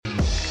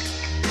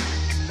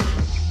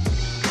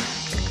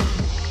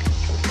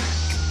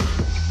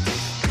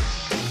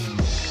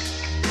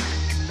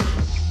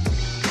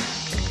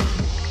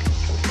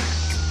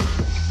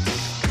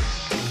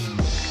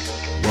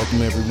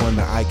Welcome everyone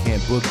to I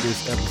Can't Book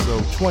This,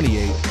 episode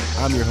 28.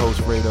 I'm your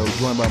host, Fredo,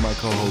 joined by my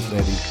co-host,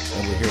 Eddie,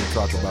 and we're here to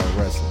talk about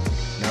wrestling.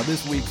 Now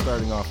this week,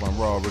 starting off on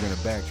Raw, we're going to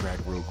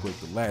backtrack real quick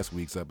to last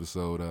week's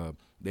episode.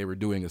 They were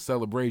doing a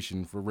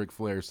celebration for Ric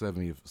Flair's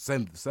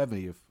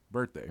 70th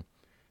birthday.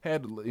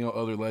 Had,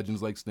 other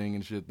legends like Sting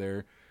and shit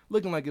there,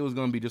 looking like it was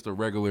going to be just a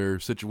regular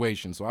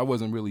situation, so I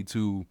wasn't really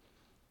too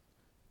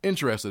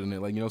interested in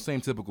it. Same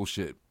typical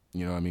shit.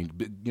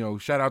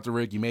 Shout out to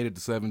Rick. You made it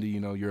to 70.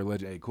 You're a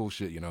legend. Hey, cool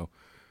shit.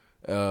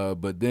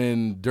 But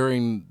then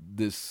during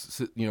this,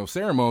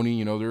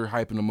 ceremony, they're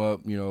hyping him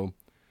up,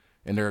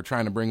 and they're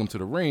trying to bring him to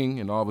the ring,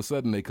 and all of a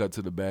sudden they cut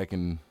to the back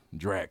and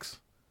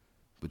Drax,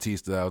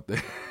 Batista out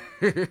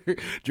there,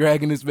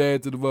 dragging this man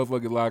to the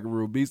motherfucking locker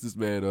room, beats this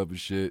man up and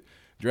shit,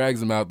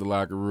 drags him out the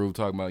locker room,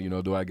 talking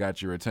about, do I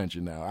got your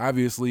attention now?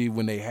 Obviously,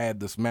 when they had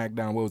the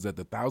SmackDown, what was that,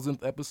 the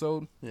 1000th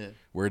episode? Yeah.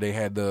 Where they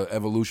had the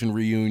Evolution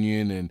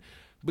reunion, and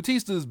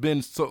Batista's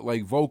been so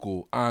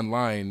vocal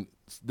online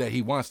that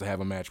he wants to have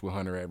a match with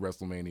Hunter at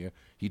WrestleMania.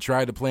 He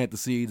tried to plant the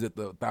seeds at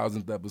the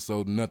 1000th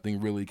episode, and nothing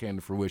really came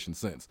to fruition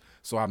since.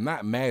 So I'm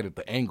not mad at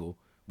the angle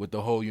with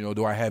the whole,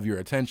 do I have your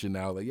attention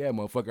now? Yeah,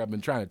 motherfucker, I've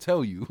been trying to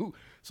tell you.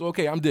 So,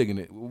 okay, I'm digging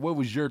it. What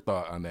was your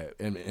thought on that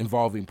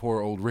involving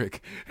poor old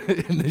Rick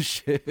in this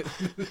shit?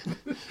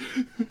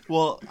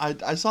 Well,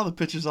 I saw the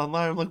pictures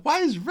online. I'm like, why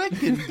is Rick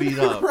getting beat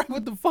up? Right,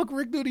 what the fuck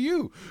Rick do to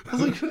you? I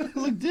was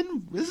like,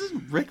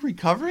 isn't Rick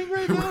recovering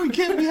right now? We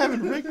can't be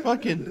having Rick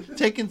fucking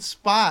taking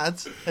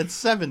spots at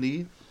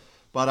 70.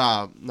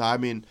 But, no, I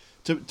mean,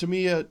 to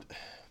me,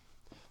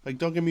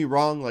 don't get me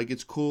wrong,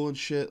 it's cool and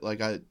shit.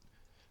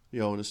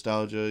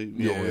 Nostalgia.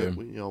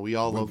 We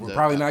all love that. We're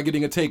probably not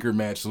getting a Taker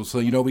match, so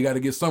we got to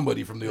get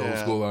somebody from the old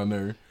school on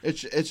there.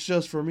 It's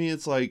just, for me,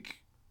 it's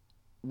like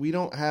we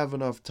don't have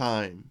enough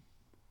time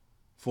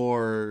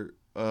for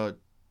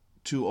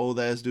two old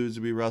ass dudes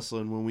to be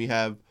wrestling when we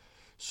have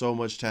so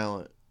much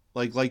talent.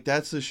 Like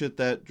that's the shit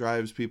that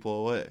drives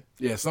people away.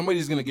 Yeah,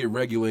 somebody's gonna get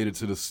regulated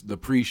to the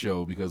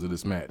pre-show because of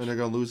this match, and they're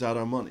gonna lose out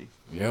on money.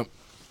 Yep.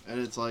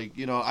 And it's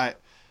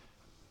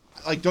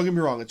don't get me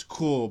wrong, it's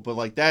cool,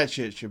 but that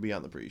shit should be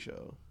on the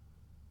pre-show.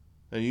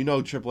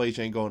 And Triple H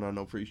ain't going on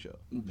no pre-show.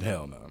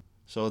 Hell no.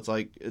 So it's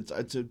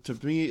to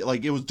me,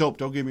 it was dope.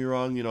 Don't get me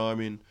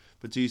wrong,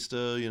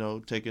 Batista,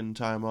 taking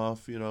time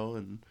off,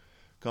 and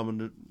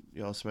coming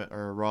to Smack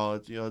or Raw,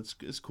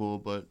 it's cool,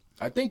 but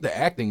I think the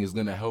acting is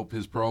gonna help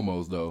his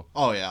promos though.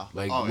 Oh yeah.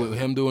 With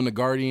him doing the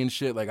Guardian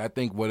shit, I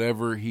think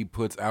whatever he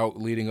puts out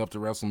leading up to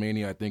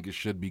WrestleMania, I think it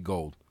should be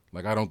gold.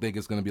 I don't think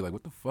it's going to be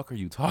what the fuck are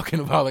you talking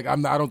about? I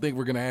don't think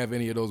we're going to have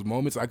any of those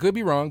moments. I could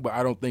be wrong, but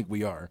I don't think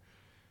we are.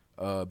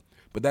 But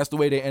that's the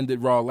way they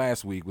ended Raw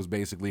last week, was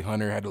basically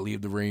Hunter had to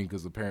leave the ring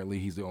because apparently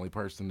he's the only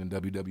person in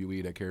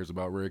WWE that cares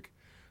about Rick.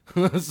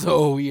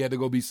 So he had to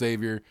go be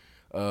savior.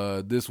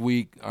 This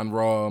week on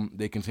Raw,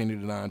 they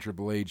continued it on.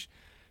 Triple H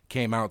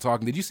came out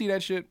talking. Did you see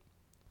that shit?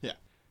 Yeah.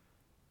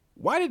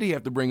 Why did he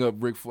have to bring up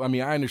Rick? I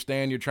mean, I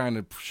understand you're trying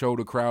to show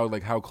the crowd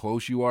how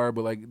close you are,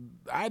 but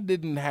we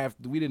didn't have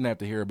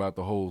to hear about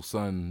the whole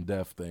son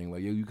death thing.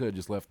 You could have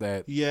just left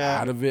that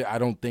out of it. I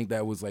don't think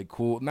that was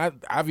cool. Not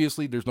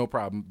obviously, there's no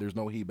problem. There's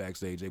no heat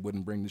backstage. They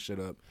wouldn't bring the shit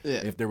up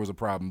if there was a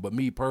problem. But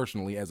me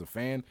personally, as a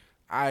fan,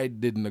 I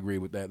didn't agree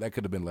with that. That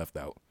could have been left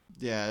out.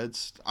 Yeah,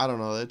 I don't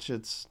know. That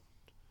shit's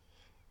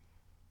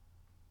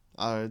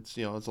it's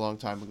a long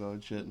time ago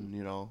and shit,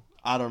 and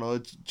I don't know.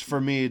 It's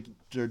for me.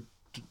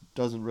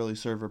 Doesn't really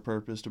serve a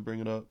purpose to bring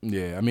it up.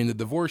 Yeah, I mean, the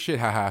divorce shit,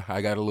 haha,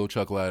 I got a little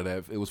chuckle out of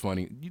that. It was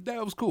funny.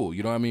 That was cool,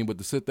 you know what I mean? But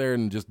to sit there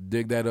and just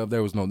dig that up,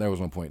 there was no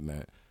point in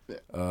that.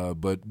 Yeah.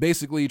 But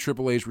basically,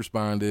 Triple H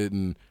responded,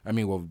 and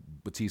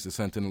Batista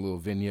sent in a little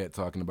vignette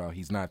talking about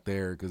he's not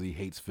there because he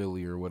hates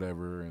Philly or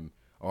whatever, and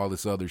all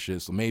this other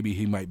shit. So maybe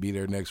he might be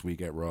there next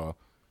week at Raw.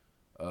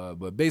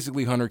 But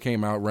basically, Hunter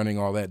came out running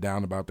all that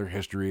down about their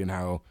history and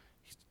how,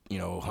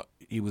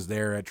 he was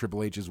there at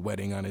Triple H's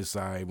wedding on his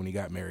side when he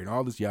got married,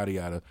 all this yada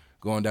yada,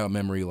 going down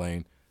memory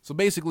lane. So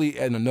basically,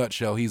 in a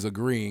nutshell, he's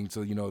agreeing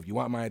to, if you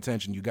want my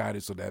attention, you got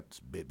it. So that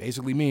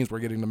basically means we're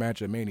getting the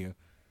match at Mania.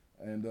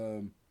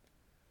 And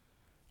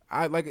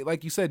I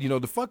like you said,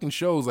 the fucking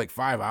show's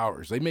 5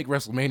 hours. They make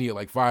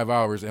WrestleMania 5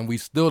 hours, and we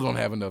still don't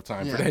have enough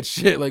time for that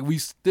shit. We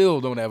still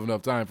don't have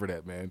enough time for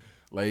that, man.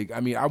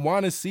 I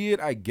want to see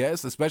it, I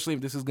guess, especially if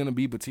this is going to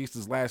be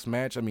Batista's last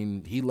match.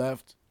 He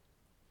left.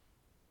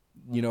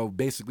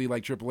 Basically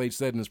like Triple H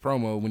said in his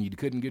promo, when you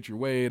couldn't get your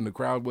way and the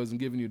crowd wasn't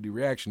giving you the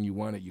reaction you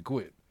wanted, you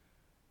quit.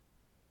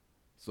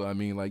 So,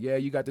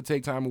 you got to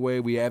take time away.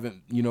 We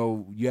haven't,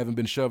 you haven't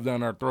been shoved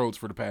down our throats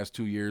for the past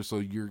 2 years, so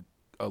you're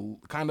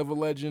kind of a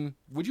legend.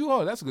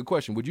 That's a good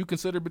question. Would you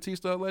consider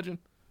Batista a legend?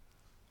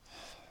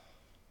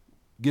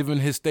 Given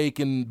his stake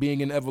in being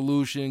in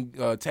Evolution,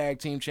 tag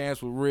team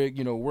champs with Rick,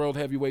 world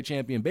heavyweight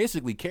champion,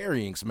 basically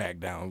carrying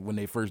SmackDown when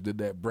they first did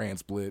that brand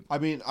split.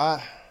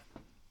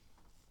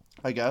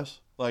 I guess,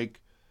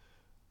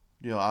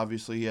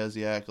 obviously he has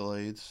the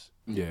accolades.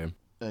 Yeah.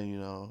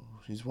 And,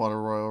 he's won a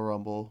Royal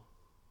Rumble.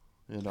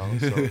 you know.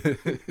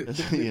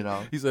 So you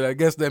know, he said, I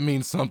guess that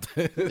means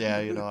something. yeah,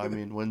 you know, I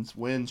mean,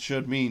 wins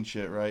should mean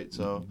shit, right?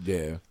 So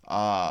yeah.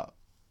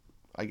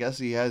 I guess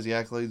he has the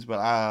accolades, but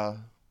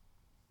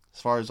as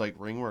far as like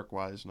ring work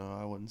wise, no,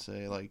 I wouldn't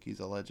say like he's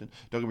a legend.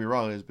 Don't get me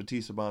wrong, his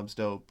Batista bomb's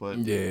dope, but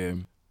Yeah.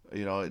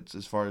 you know, it's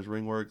as far as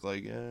ring work,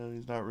 like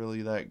he's not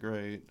really that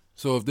great.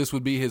 So if this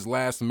would be his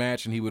last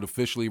match and he would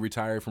officially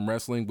retire from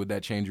wrestling, would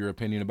that change your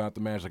opinion about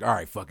the match? Like, all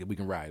right, fuck it, we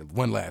can ride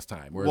one last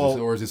time.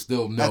 Or is it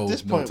still no? At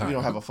this point, no time? we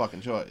don't have a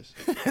fucking choice.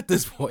 At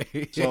this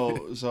point,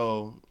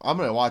 so I'm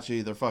gonna watch it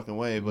either fucking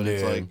way, but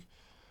it's like,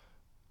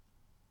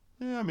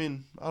 yeah, I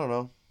mean, I don't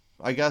know.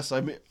 I guess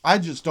I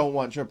just don't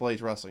want Triple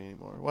H wrestling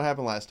anymore. What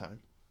happened last time?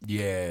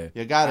 Yeah,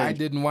 you got it. I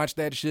didn't watch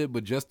that shit,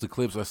 but just the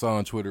clips I saw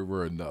on Twitter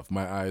were enough.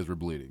 My eyes were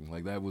bleeding.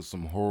 Like that was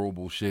some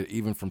horrible shit,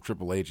 even from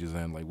Triple H's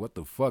end. Like, what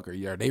the fuck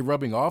are they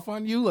rubbing off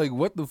on you? Like,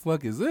 what the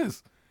fuck is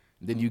this?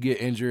 Then you get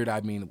injured.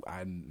 I mean,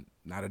 I'm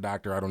not a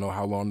doctor. I don't know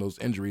how long those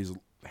injuries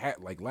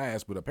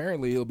last, but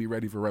apparently he'll be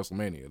ready for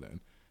WrestleMania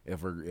then.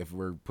 If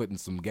we're putting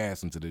some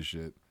gas into this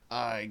shit,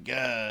 I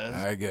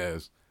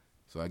guess.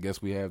 So I guess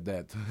we have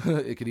that.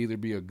 It could either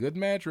be a good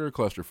match or a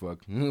clusterfuck.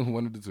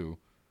 One of the two.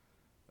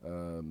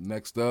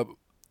 Next up,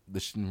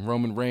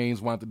 Roman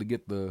Reigns wanted to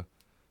get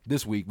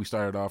this week we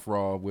started off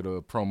Raw with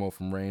a promo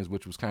from Reigns,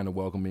 which was kind of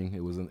welcoming. It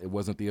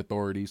wasn't the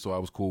Authority, so I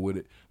was cool with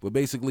it. But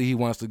basically, he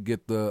wants to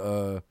get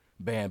the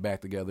band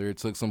back together. It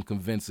took some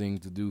convincing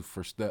to do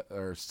for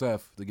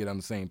Seth to get on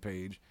the same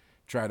page.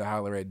 Tried to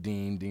holler at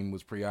Dean. Dean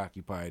was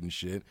preoccupied and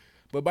shit.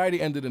 But by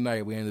the end of the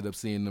night, we ended up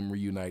seeing them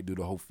reunite, do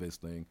the whole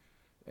fist thing.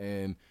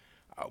 And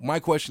my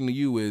question to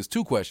you is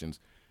 2 questions.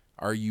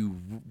 Are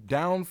you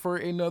down for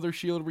another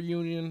Shield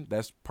reunion?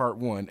 That's part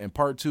 1. And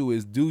part 2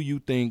 is, do you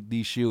think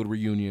these Shield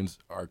reunions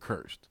are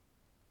cursed?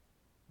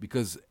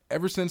 Because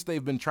ever since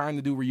they've been trying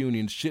to do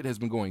reunions, shit has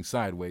been going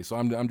sideways. So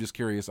I'm just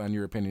curious on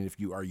your opinion.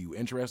 Are you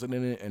interested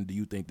in it, and do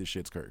you think this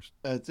shit's cursed?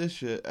 At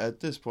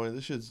this point,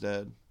 this shit's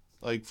dead.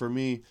 Like for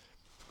me,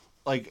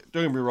 like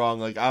don't get me wrong.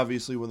 Like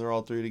obviously, when they're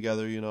all 3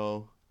 together, you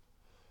know,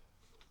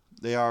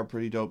 they are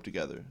pretty dope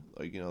together.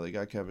 Like you know, they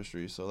got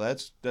chemistry, so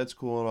that's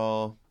cool and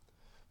all.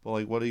 But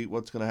like,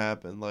 what's gonna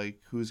happen? Like,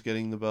 who's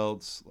getting the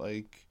belts?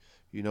 Like,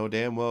 you know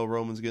damn well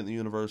Roman's getting the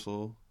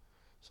Universal.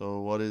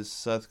 So what is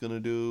Seth gonna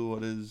do?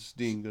 What is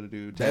Dean gonna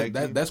do?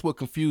 That's what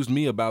confused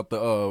me about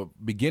the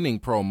beginning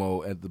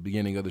promo at the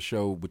beginning of the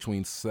show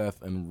between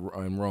Seth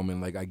and Roman.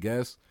 Like, I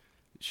guess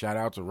shout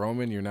out to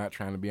Roman. You're not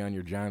trying to be on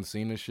your John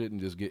Cena shit and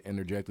just get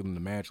interjected in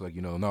the match. Like,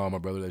 you know, no, my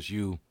brother, that's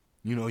you.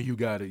 You know, you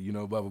got it. You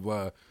know, blah blah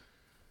blah.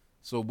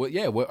 So, but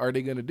yeah, what are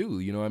they gonna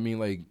do? You know what I mean?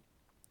 Like,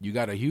 you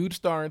got a huge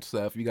star in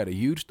Seth. You got a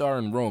huge star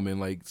in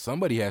Roman. Like,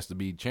 somebody has to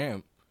be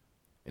champ,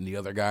 and the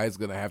other guy's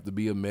gonna have to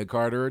be a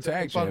mid-card or a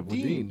tag champ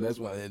with Dean. That's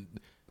why.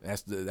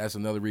 That's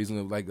another reason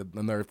of like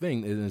another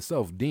thing in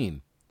itself.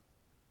 Dean.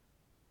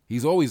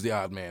 He's always the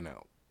odd man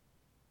out.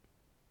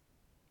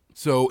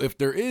 So if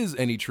there is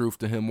any truth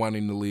to him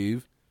wanting to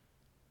leave,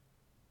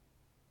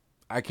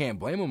 I can't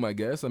blame him, I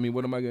guess. I mean,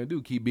 what am I going to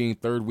do? Keep being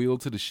third wheel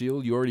to the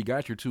Shield? You already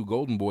got your 2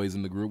 golden boys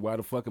in the group. Why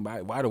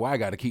do I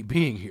got to keep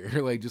being here?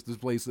 Like, just this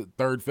place at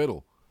third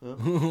fiddle. Huh?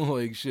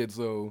 Like, shit,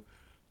 so,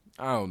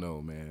 I don't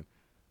know, man.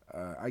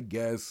 I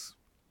guess,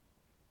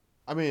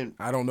 I mean,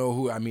 I don't know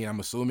who, I mean, I'm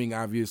assuming,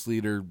 obviously,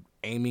 they're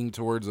aiming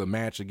towards a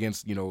match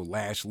against, you know,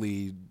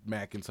 Lashley,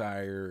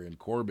 McIntyre, and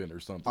Corbin or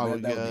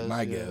something. That would be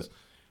my guess.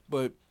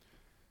 But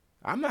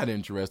I'm not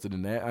interested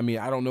in that. I mean,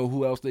 I don't know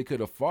who else they could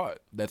have fought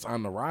that's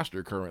on the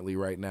roster currently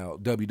right now,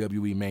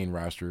 WWE main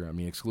roster. I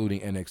mean,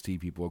 excluding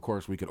NXT people. Of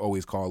course, we could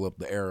always call up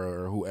the Era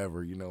or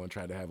whoever, you know, and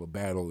try to have a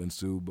battle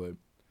ensue. But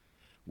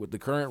with the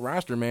current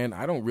roster, man,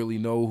 I don't really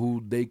know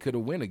who they could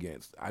have win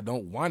against. I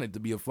don't want it to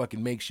be a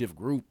fucking makeshift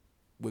group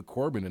with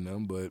Corbin in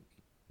them, but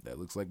that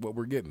looks like what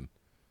we're getting.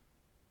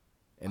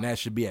 And that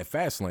should be at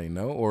Fastlane,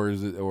 no? Or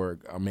is it? Or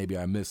maybe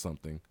I missed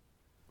something.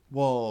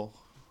 Well,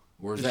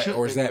 or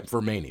is that for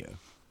Mania?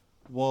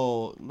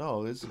 Well,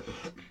 no,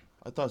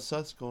 I thought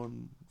Seth's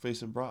going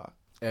facing Brock.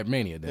 At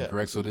Mania, then,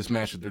 correct? So this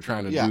match that they're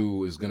trying to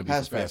do is going to be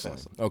for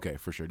Fastlane. Okay,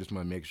 for sure. Just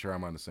want to make sure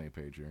I'm on the same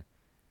page here.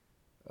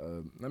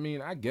 I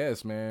mean, I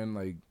guess, man,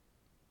 like,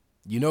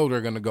 you know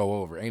they're going to go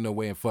over. Ain't no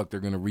way in fuck they're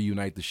going to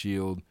reunite the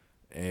Shield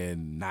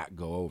and not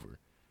go over.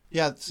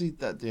 Yeah, see,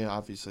 that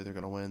obviously they're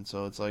going to win.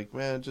 So it's like,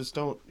 man, just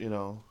don't, you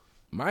know.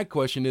 My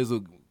question is,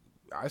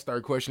 I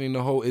start questioning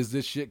the whole, is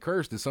this shit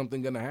cursed? Is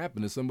something going to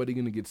happen? Is somebody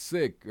going to get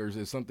sick? Or is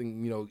there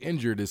something, you know,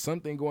 injured? Is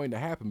something going to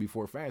happen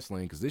before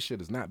Fastlane? Because this shit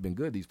has not been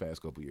good these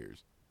past couple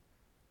years.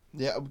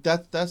 Yeah,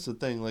 that's the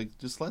thing. Like,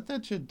 just let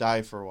that shit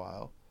die for a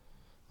while.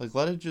 Like,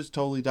 let it just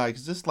totally die.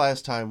 Because this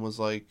last time was,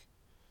 like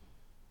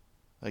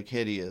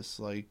hideous.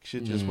 Like,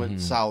 shit just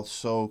went south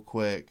so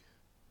quick.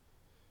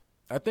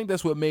 I think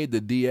that's what made the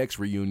DX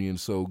reunion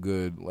so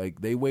good. Like,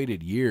 they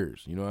waited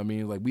years, you know what I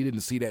mean? Like, we didn't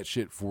see that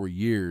shit for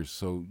years,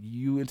 so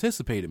you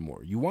anticipate it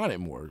more. You want it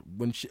more.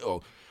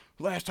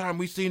 Last time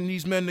we seen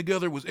these men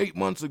together was 8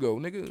 months ago.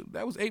 Nigga,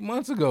 that was 8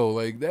 months ago.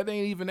 Like, that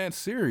ain't even that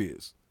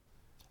serious.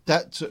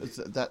 That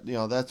you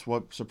know, that's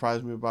what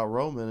surprised me about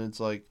Roman. It's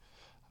like,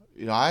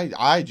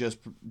 I just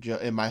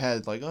in my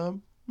head like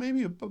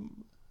maybe a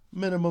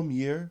minimum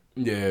year,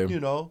 Yeah.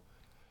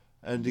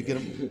 And to get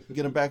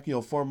him back,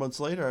 4 months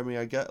later. I mean,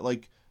 I get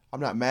like I'm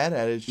not mad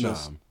at it. It's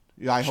just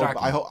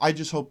I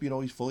just hope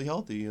he's fully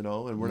healthy, and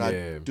we're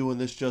not doing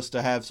this just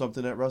to have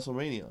something at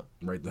WrestleMania.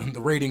 Right.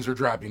 The ratings are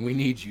dropping. We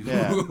need you.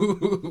 Yeah.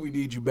 We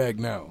need you back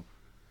now.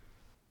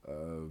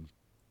 And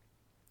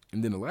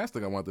then the last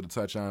thing I wanted to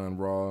touch on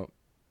Raw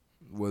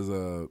was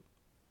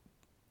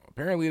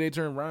apparently they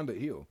turned Ronda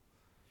heel.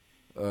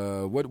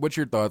 What's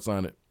your thoughts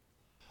on it?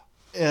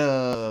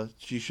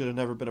 She should have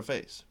never been a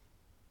face.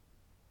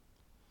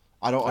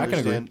 I don't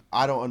understand.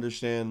 I don't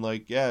understand.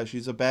 Like, yeah,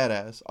 she's a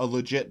badass, a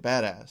legit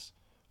badass.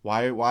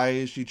 Why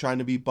is she trying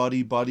to be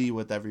buddy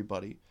with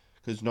everybody?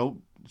 Because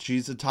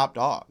she's a top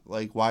dog.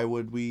 Like, why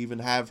would we even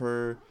have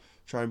her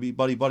trying to be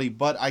buddy?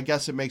 But I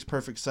guess it makes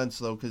perfect sense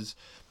though, because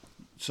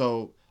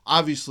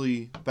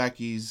obviously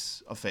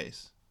Becky's a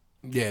face.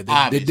 Yeah,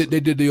 they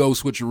did the old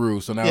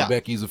switcheroo. So now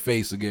Becky's a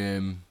face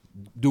again,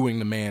 doing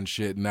the man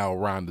shit. And now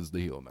Ronda's the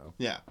heel now.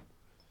 Yeah,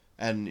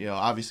 and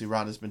obviously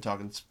Ronda's been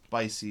talking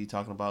spicy,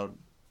 talking about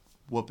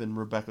whooping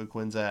Rebecca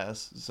Quinn's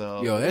ass.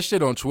 So that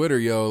shit on Twitter,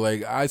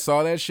 like I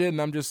saw that shit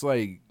and I'm just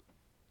like,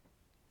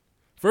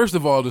 first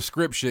of all, the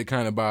script shit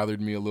kind of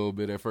bothered me a little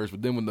bit at first,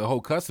 but then when the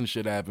whole cussing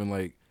shit happened,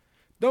 like,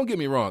 don't get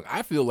me wrong,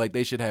 I feel like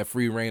they should have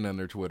free reign on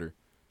their Twitter.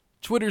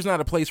 Twitter's not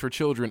a place for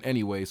children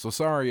anyway, so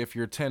sorry if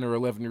your 10 or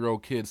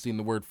 11-year-old kid seen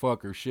the word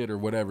fuck or shit or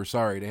whatever.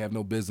 Sorry, they have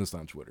no business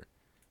on Twitter.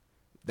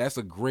 That's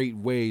a great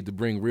way to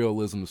bring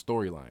realism to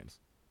storylines.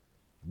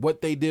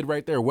 What they did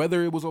right there,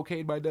 whether it was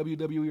okayed by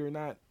WWE or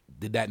not,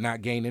 did that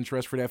not gain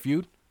interest for that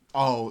feud?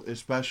 Oh,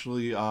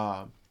 especially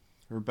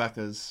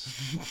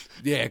Rebecca's.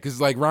 Yeah, because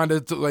like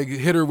Ronda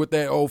hit her with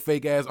that old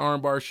fake ass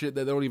armbar shit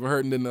that don't even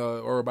hurt, and then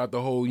or about the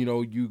whole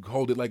you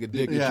hold it like a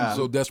dick that you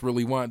so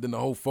desperately want. Then the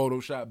whole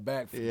Photoshop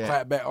back,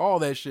 clap back, all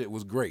that shit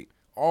was great.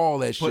 All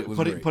that shit was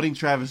great. Putting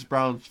Travis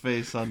Brown's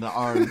face on the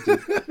arm,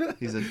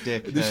 he's a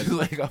dick. This is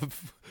like I'm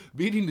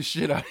beating the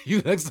shit out of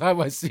you next time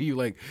I see you.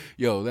 Like,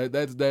 yo,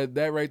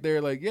 that right there.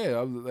 Like, yeah,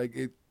 I'm like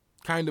it.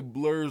 Kind of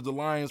blurs the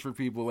lines for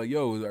people. Like,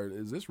 yo,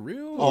 is this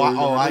real?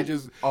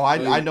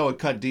 I know it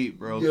cut deep,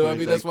 bro. I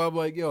mean, that's why I'm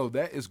like, yo,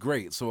 that is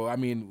great. So, I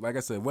mean, like I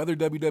said, whether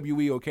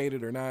WWE okayed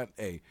it or not,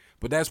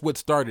 but that's what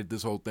started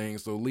this whole thing.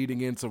 So,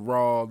 leading into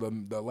Raw,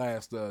 the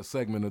last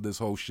segment of this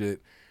whole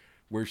shit,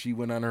 where she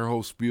went on her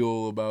whole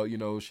spiel about,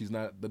 she's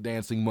not the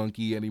dancing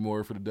monkey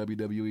anymore for the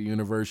WWE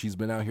universe. She's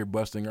been out here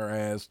busting her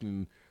ass,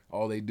 and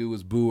all they do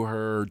is boo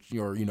her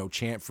or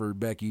chant for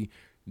Becky.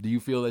 Do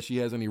you feel that she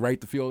has any right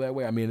to feel that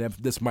way? I mean,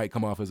 this might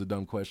come off as a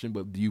dumb question,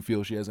 but do you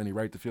feel she has any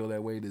right to feel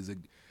that way?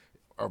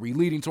 Are we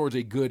leading towards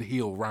a good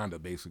heel Ronda,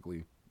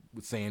 basically,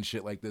 with saying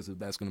shit like this? If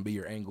that's going to be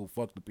your angle,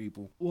 fuck the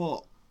people.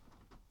 Well,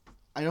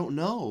 I don't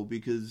know,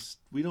 because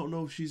we don't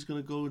know if she's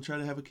going to go and try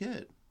to have a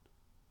kid.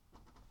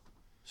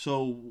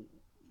 So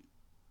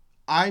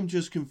I'm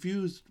just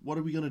confused. What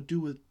are we going to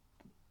do with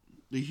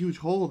the huge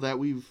hole that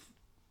we've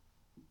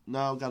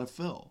now got to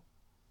fill?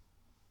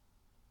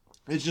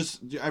 It's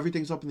just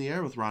everything's up in the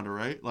air with Ronda,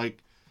 right?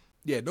 Like,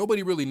 yeah,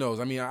 nobody really knows.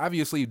 I mean,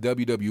 obviously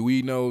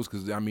WWE knows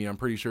because I mean, I'm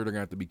pretty sure they're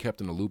gonna have to be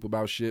kept in the loop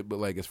about shit. But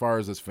like, as far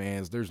as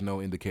fans, there's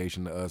no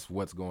indication to us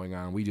what's going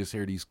on. We just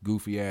hear these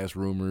goofy ass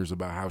rumors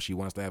about how she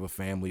wants to have a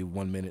family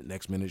 1 minute,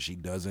 next minute she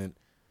doesn't.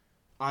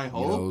 I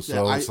hope.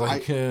 So it's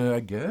I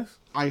guess.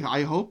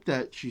 I hope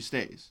that she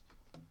stays,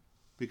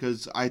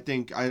 because I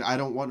think I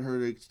don't want her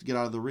to get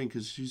out of the ring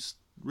because she's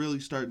really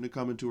starting to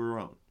come into her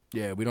own.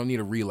 Yeah, we don't need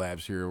a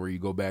relapse here where you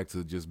go back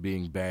to just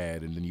being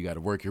bad and then you got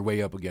to work your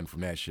way up again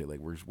from that shit.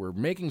 Like, we're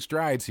making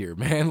strides here,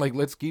 man. Like,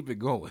 let's keep it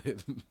going.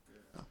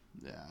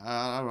 Yeah,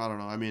 I don't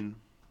know. I mean,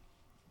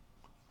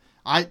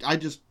 I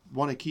just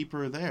want to keep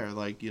her there.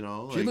 Like, she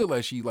looked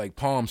like she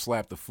palm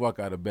slapped the fuck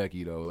out of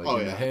Becky though.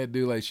 Like, in the head,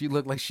 dude. Like, she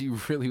looked like she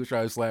really was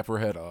trying to slap her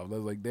head off. I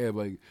was like, damn.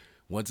 Like,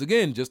 once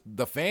again, just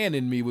the fan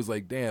in me was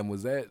like, damn,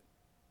 was that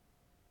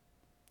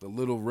a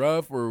little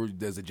rough, or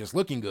is it just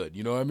looking good?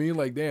 You know what I mean?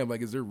 Like, damn,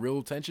 like, is there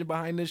real tension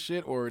behind this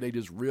shit, or are they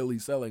just really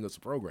selling us a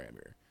program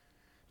here?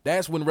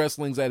 That's when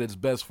wrestling's at its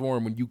best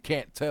form, when you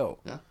can't tell.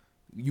 Yeah.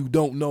 You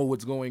don't know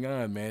what's going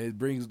on, man. It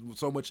brings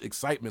so much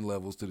excitement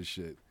levels to the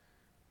shit.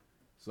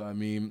 So, I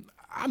mean,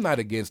 I'm not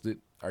against it.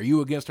 Are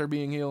you against her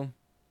being heel?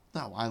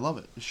 No, I love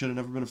it. It should have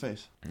never been a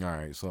face. All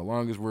right, so as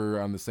long as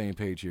we're on the same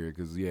page here,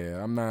 because,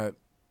 yeah, I'm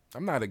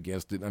not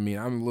against it. I mean,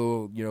 I'm a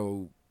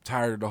little,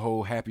 tired of the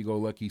whole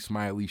happy-go-lucky,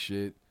 smiley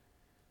shit.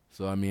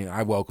 So, I mean,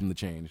 I welcome the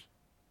change.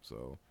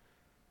 So,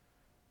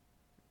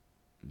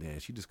 man,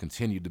 she just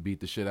continued to beat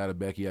the shit out of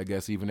Becky, I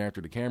guess, even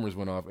after the cameras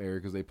went off air,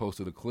 because they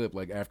posted a clip,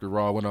 like, after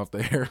Raw went off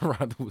the air,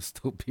 Ronda was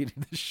still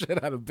beating the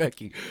shit out of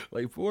Becky.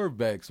 Like, poor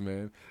Bex,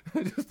 man.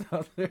 Just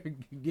out there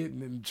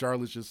getting, and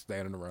Charlotte's just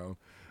standing around.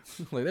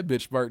 Like, that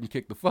bitch Spartan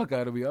kicked the fuck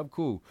out of me. I'm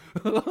cool.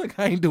 Like,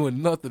 I ain't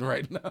doing nothing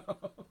right now.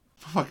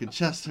 Fucking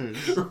chest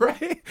hurts.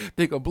 Right?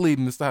 Think I'm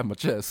bleeding inside my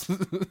chest.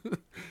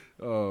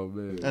 Oh,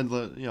 man.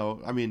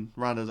 And, I mean,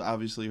 Ronda's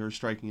obviously, her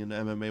striking in the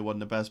MMA wasn't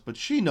the best, but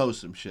she knows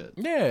some shit.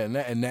 Yeah,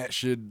 and that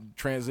should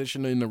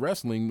transition into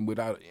wrestling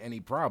without any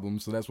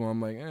problems. So that's why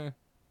I'm like,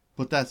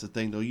 But that's the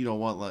thing, though. You don't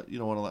want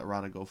to let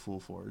Ronda go full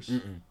force.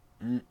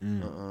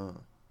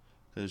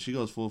 Because if she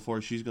goes full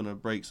force, she's gonna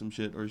break some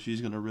shit, or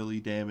she's gonna really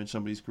damage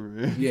somebody's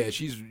career. Yeah,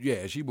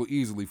 she will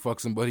easily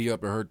fuck somebody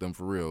up and hurt them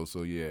for real.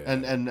 So yeah.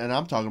 And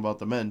I'm talking about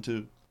the men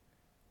too.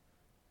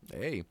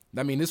 Hey,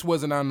 I mean, this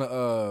wasn't on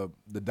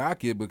the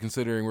docket, but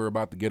considering we're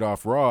about to get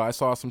off Raw, I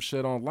saw some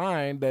shit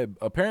online that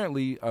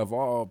apparently, of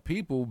all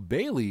people,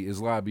 Bayley is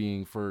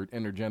lobbying for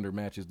intergender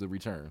matches to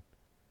return.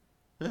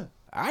 Yeah.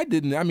 I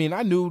didn't. I mean,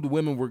 I knew the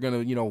women were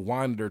gonna,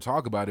 want or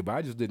talk about it, but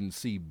I just didn't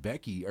see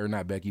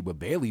not Becky, but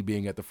Bayley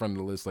being at the front of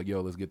the list. Like, yo,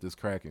 let's get this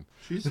cracking.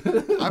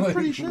 I'm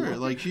pretty sure.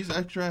 Like, she's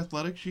extra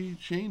athletic. She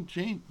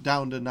ain't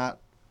down to not.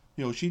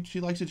 She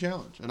likes a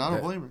challenge, and I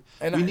don't blame her.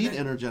 And we need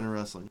intergender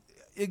wrestling.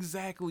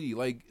 Exactly.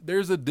 Like,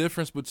 there's a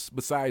difference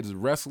besides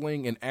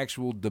wrestling and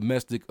actual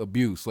domestic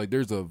abuse. Like,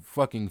 there's a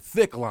fucking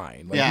thick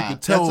line. Like, yeah, you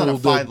could tell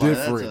the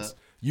difference. Line.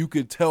 You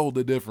could tell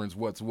the difference.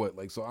 What's what?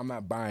 Like, so I'm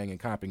not buying and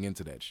comping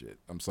into that shit.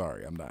 I'm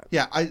sorry, I'm not.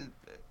 Yeah,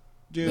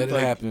 dude, let it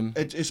happen.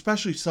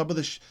 Especially some of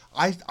the.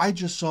 I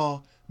just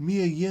saw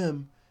Mia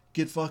Yim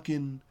get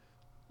fucking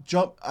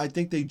jump. I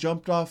think they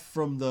jumped off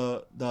from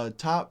the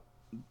top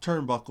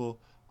turnbuckle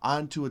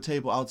onto a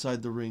table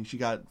outside the ring. She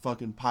got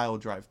fucking pile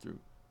drive through.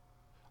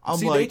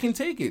 See, they can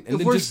take it. And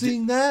if we're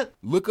seeing that,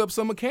 look up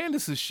some of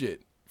Candice's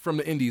shit from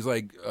the indies.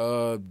 Like,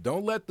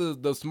 don't let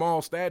the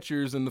small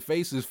statures and the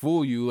faces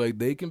fool you. Like,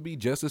 they can be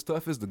just as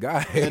tough as the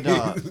guy. And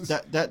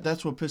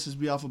that's what pisses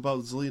me off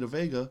about Zelina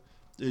Vega.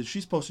 Is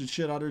she's posted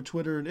shit on her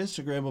Twitter and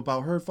Instagram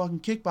about her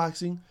fucking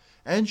kickboxing,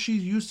 and she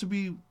used to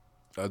be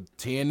a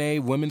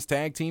TNA women's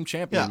tag team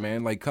champion,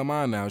 man. Like, come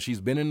on now.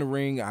 She's been in the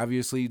ring.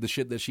 Obviously, the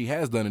shit that she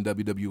has done in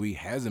WWE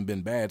hasn't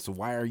been bad, so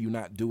why are you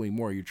not doing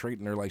more? You're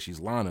treating her like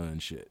she's Lana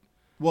and shit.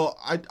 Well,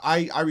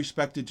 I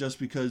respect it just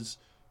because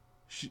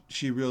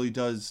she really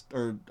does,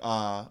 or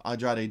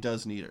Andrade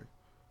does need her.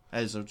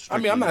 I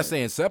mean, I'm not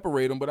saying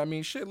separate them, but I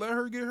mean, shit, let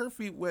her get her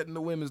feet wet in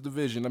the women's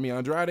division. I mean,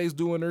 Andrade's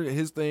doing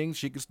his thing.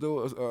 She can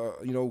still,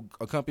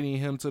 accompany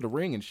him to the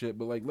ring and shit,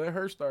 but, like, let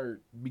her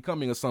start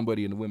becoming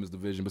somebody in the women's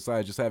division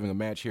besides just having a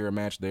match here, a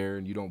match there,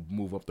 and you don't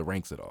move up the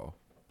ranks at all.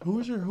 Who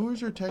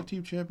is her tag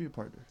team champion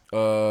partner?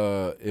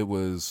 It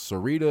was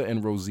Sarita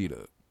and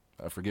Rosita.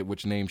 I forget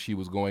which name she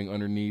was going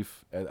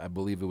underneath. I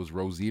believe it was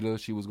Rosita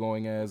she was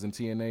going as in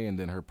TNA, and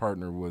then her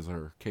partner was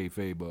her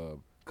kayfabe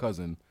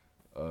cousin,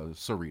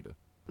 Sarita.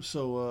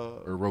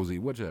 So, or Rosie,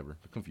 whichever.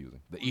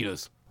 Confusing. The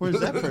Eaters. Where's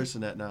that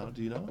person at now?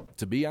 Do you know?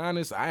 To be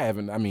honest, I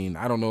haven't. I mean,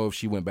 I don't know if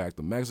she went back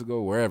to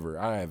Mexico, wherever.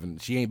 I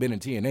haven't. She ain't been in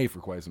TNA for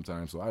quite some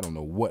time, so I don't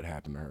know what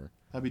happened to her.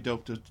 That'd be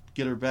dope to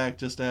get her back,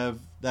 just to have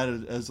that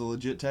as a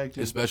legit tag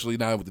team. Especially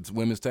now with the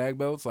women's tag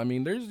belts. I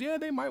mean,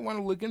 they might want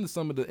to look into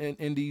some of the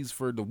indies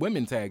for the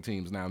women tag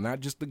teams now, not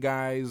just the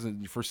guys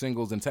and for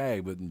singles and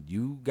tag, but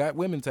you got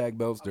women tag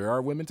belts. There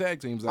are women tag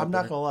teams out there. I'm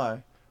not gonna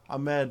lie,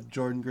 I'm mad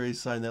Jordan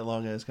Grace signed that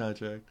long ass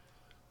contract.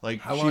 Like,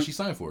 how long she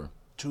signed for?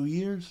 2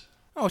 years.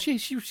 Oh, she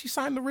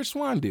signed the Rich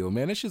Swann deal,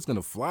 man. That shit's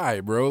gonna fly,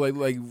 bro.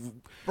 Like,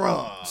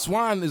 bruh.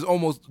 Swan is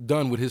almost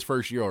done with his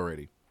first year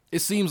already. It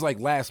seems like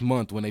last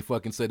month when they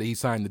fucking said that he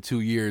signed the 2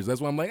 years.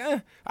 That's why I'm like,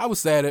 I was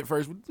sad at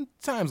first, but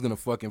time's gonna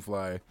fucking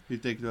fly. You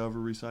think they'll ever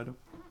re-sign him?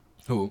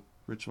 Who?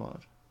 Rich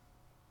Swann.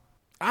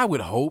 I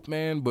would hope,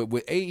 man, but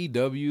with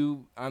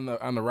AEW on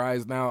the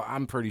rise now,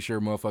 I'm pretty sure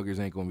motherfuckers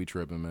ain't gonna be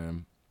tripping,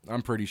 man.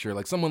 I'm pretty sure,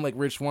 like, someone like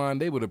Rich Swann,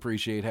 they would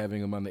appreciate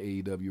having him on the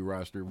AEW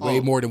roster way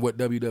more than what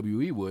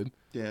WWE would.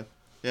 Yeah,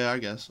 I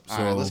guess. So,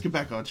 all right, let's get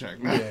back on track,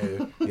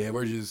 man. Yeah,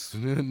 we're just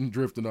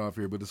drifting off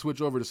here. But to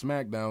switch over to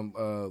SmackDown,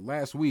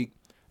 last week,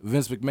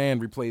 Vince McMahon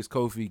replaced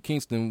Kofi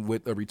Kingston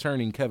with a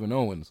returning Kevin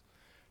Owens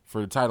for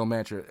the title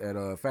match at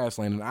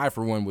Fastlane, and I,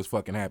 for one, was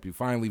fucking happy.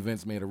 Finally,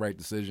 Vince made the right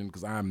decision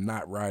because I'm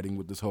not riding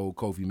with this whole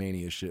Kofi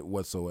Mania shit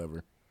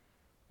whatsoever.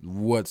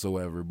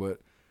 But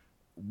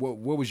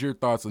what was your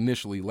thoughts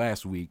initially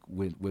last week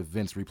with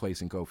Vince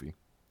replacing Kofi?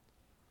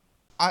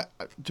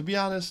 To be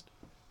honest,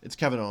 it's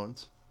Kevin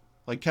Owens.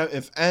 Like,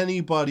 if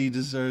anybody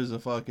deserves a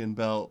fucking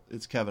belt,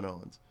 it's Kevin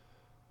Owens.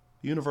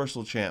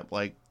 Universal champ,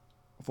 like,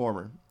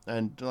 former.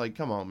 And, like,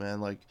 come on,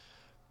 man. Like,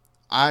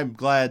 I'm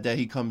glad that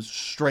he comes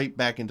straight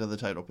back into the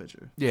title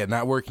picture. Yeah,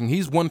 not working.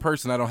 He's one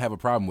person I don't have a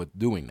problem with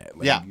doing that.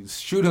 Like, yeah.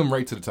 Shoot him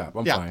right to the top.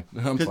 I'm fine.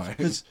 I'm fine.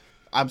 Because,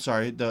 I'm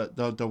sorry,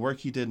 the work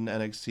he did in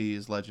NXT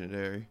is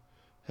legendary.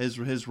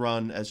 His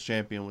run as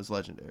champion was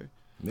legendary.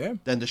 Yeah.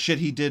 Then the shit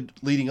he did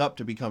leading up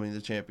to becoming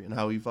the champion,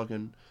 how he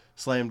fucking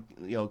slammed,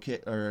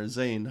 or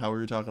Zayn, how we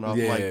were talking off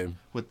mic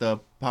with the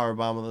power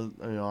bomb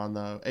on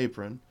the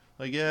apron.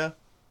 Like, yeah.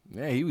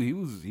 Yeah, he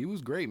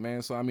was great,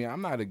 man. So I mean,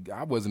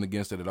 I wasn't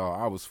against it at all.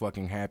 I was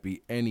fucking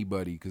happy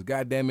anybody, because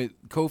goddamn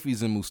it,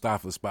 Kofi's in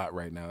Mustafa's spot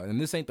right now, and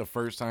this ain't the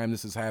first time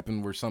this has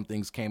happened where some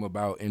things came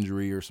about,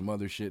 injury or some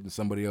other shit, and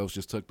somebody else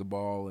just took the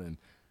ball and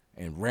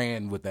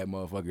ran with that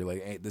motherfucker.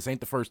 Like, this ain't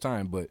the first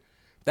time, but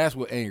that's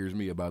what angers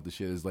me about the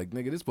shit. Is like,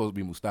 nigga, this supposed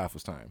to be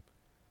Mustafa's time.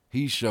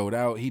 He showed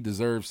out. He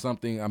deserves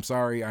something. I'm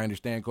sorry. I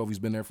understand Kofi's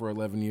been there for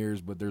 11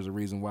 years, but there's a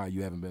reason why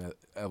you haven't been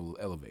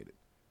elevated.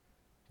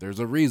 There's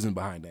a reason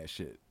behind that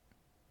shit.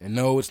 And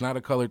no, it's not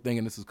a color thing,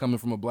 and this is coming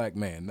from a black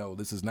man. No,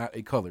 this is not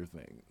a color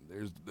thing.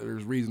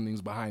 There's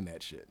reasonings behind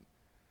that shit.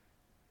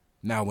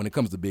 Now, when it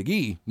comes to Big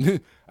E,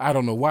 I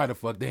don't know why the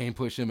fuck they ain't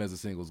push him as a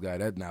singles guy.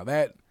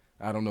 That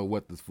I don't know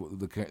what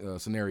the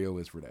scenario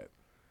is for that.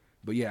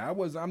 But yeah,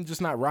 I'm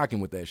just not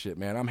rocking with that shit,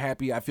 man. I'm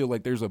happy. I feel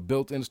like there's a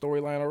built-in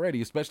storyline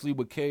already, especially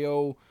with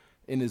KO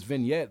in his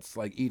vignettes,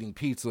 like eating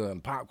pizza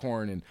and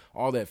popcorn and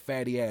all that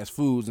fatty ass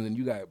foods, and then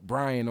you got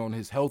Brian on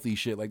his healthy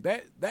shit. Like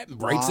that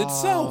writes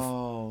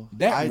itself.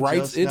 That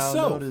writes itself.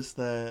 Now noticed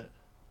that.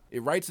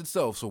 It writes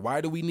itself. So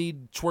why do we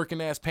need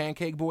twerking ass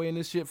pancake boy in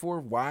this shit for?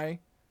 Why?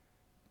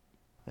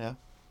 Yeah,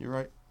 you're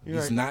right.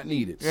 He's not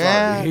needed.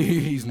 Yeah. Sorry.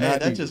 He's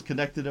not that needed. just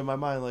connected in my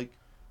mind. Like,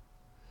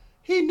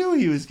 he knew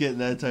he was getting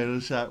that title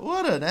shot.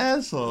 What an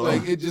asshole.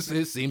 Like, it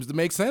seems to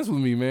make sense with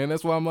me, man.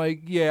 That's why I'm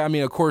like, yeah, I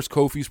mean, of course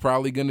Kofi's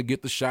probably going to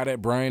get the shot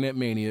at Bryan at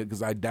Mania,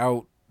 because I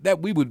doubt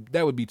that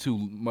would be too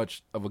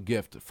much of a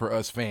gift for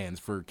us fans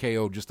for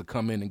KO just to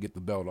come in and get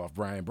the belt off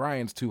Bryan.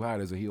 Bryan's too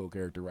hot as a heel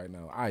character right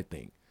now, I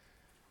think.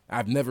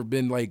 I've never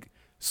been like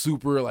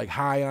super like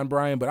high on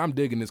Bryan, but I'm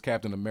digging this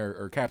Captain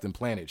America or Captain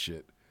Planet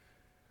shit.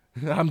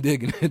 I'm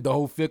digging it. The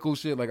whole fickle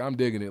shit, like, I'm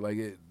digging it. Like,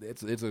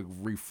 it's a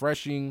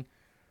refreshing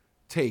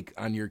take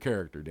on your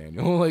character,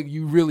 Daniel. Like,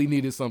 you really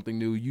needed something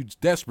new. You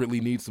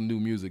desperately need some new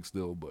music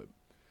still, but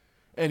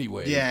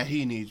anyway. Yeah,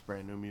 he needs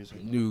brand new music.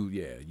 You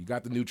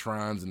got the new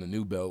Trons and the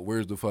new belt.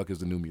 Where's the fuck is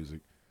the new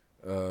music?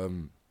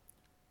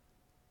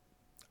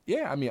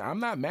 Yeah, I mean, I'm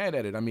not mad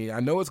at it. I mean, I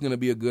know it's going to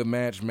be a good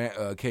match.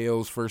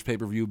 KO's first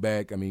pay-per-view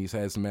back. I mean, he's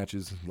had some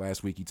matches.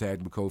 Last week he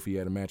tagged with Kofi. He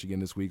had a match again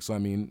this week. So, I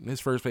mean,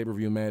 his first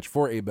pay-per-view match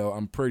for a belt,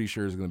 I'm pretty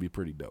sure is going to be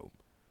pretty dope.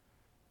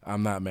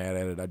 I'm not mad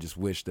at it. I just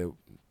wish that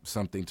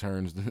something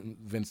turns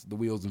the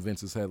wheels in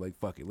Vince's head. Like,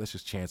 fuck it, let's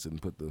just chance it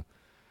and put the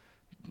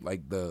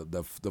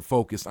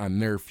focus on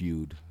their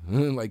feud.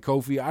 Like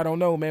Kofi, I don't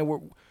know, man.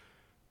 We'll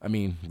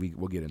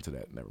get into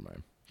that. Never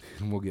mind.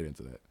 We'll get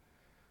into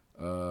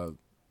that.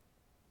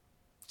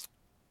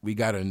 We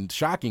got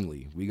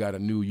a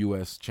new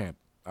U.S. champ.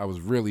 I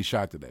was really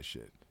shocked at that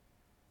shit.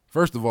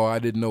 First of all, I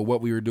didn't know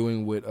what we were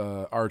doing with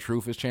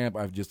R-Truth as champ.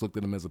 I've just looked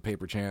at him as a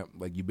paper champ.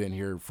 Like, you've been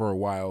here for a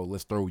while.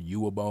 Let's throw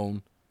you a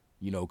bone.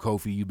 You know,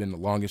 Kofi, you've been the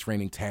longest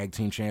reigning tag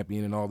team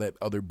champion and all that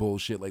other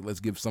bullshit. Like,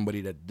 let's give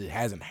somebody that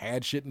hasn't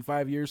had shit in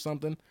 5 years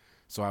something.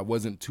 So I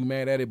wasn't too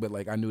mad at it, but,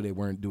 like, I knew they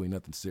weren't doing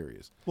nothing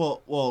serious.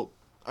 Well,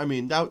 I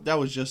mean, that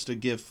was just a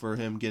gift for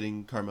him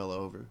getting Carmella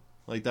over.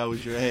 Like, that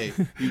was your, hey,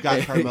 you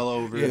got Carmella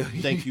over. Yeah.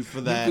 Thank you for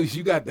that.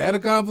 You got that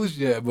accomplished?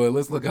 Yeah, but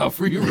let's look out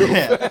for you real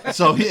fast.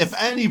 So if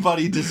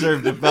anybody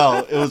deserved a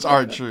belt, it was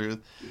R-Truth.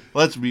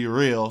 Let's be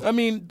real. I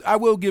mean, I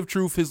will give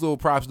Truth his little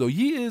props, though.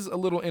 He is a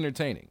little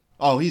entertaining.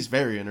 Oh, he's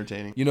very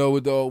entertaining. You know,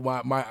 with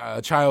my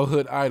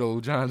childhood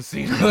idol, John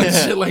Cena, and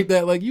shit like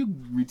that. Like, you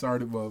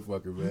retarded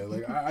motherfucker, man.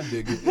 Like, I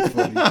dig it. It's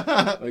funny.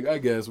 Like, I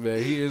guess,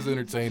 man, he is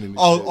entertaining.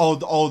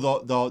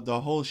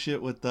 The whole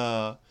shit with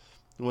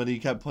when he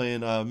kept playing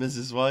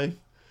Mrs. Wife.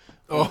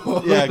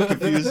 Oh yeah,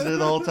 confusing her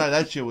the whole time.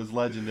 That shit was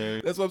legendary.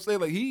 That's what I'm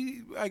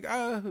saying. Like,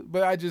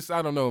 but I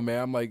don't know,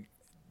 man. I'm like,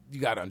 you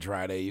got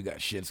Andrade, you got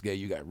Shinsuke,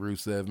 you got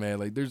Rusev, man.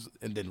 Like,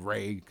 and then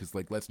Ray, because,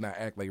 like, let's not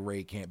act like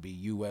Ray can't be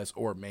U.S.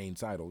 or main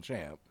title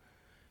champ.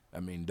 I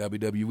mean,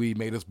 WWE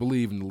made us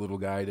believe in the little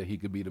guy that he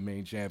could be the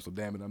main champ, so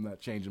damn it, I'm not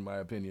changing my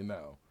opinion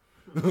now.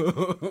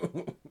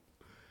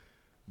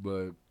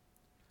 But,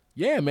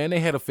 yeah, man, they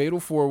had a fatal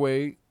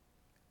four-way,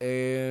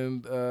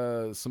 and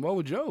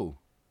Samoa Joe,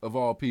 of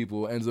all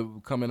people, ends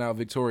up coming out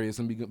victorious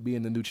and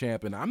being the new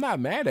champ, and I'm not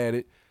mad at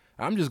it.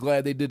 I'm just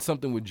glad they did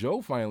something with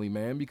Joe finally,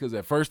 man, because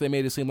at first they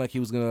made it seem like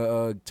he was going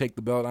to take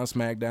the belt on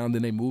SmackDown.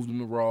 Then they moved him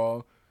to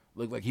Raw.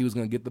 Looked like he was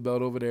going to get the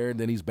belt over there. And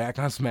then he's back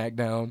on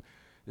SmackDown.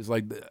 It's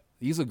like,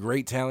 he's a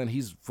great talent.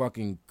 He's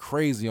fucking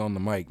crazy on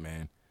the mic,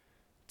 man.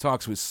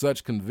 Talks with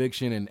such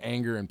conviction and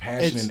anger and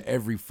passion in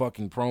every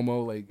fucking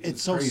promo. Like,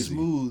 it's so crazy.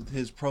 Smooth.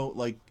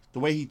 Like, the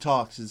way he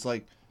talks is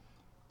like,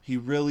 he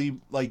really,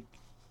 like,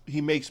 he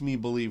makes me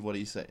believe what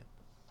he's saying.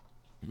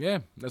 Yeah,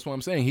 that's what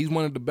I'm saying. He's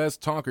one of the best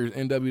talkers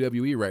in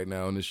WWE right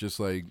now, and it's just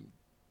like,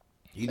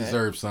 he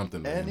deserves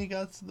something, man. And he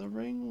got to the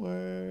ring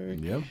work.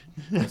 Yep.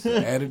 That's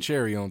the added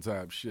cherry on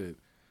top. Shit.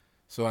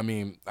 So, I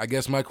mean, I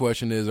guess my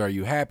question is, are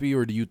you happy,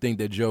 or do you think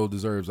that Joe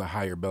deserves a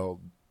higher belt?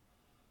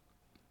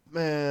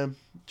 Man,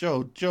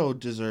 Joe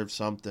deserves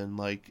something.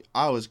 Like,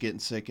 I was getting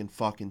sick and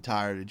fucking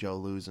tired of Joe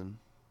losing.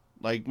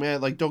 Like, man,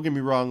 like, don't get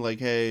me wrong. Like,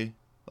 hey,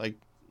 like,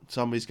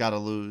 somebody's got to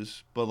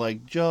lose. But,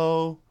 like,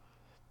 Joe...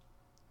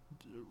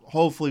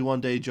 Hopefully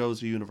one day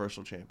Joe's a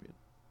Universal Champion.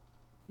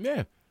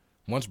 Yeah.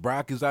 once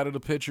Brock is out of the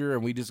picture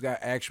and we just got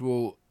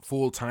actual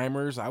full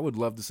timers, I would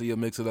love to see him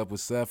mix it up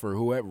with Seth or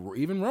whoever,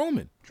 even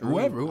Roman,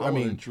 whoever. I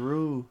mean,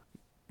 Drew.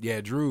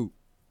 Yeah, Drew.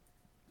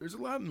 There's a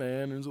lot,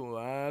 man. There's a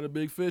lot of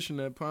big fish in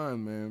that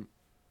pond, man.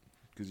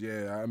 Because,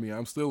 yeah, I mean,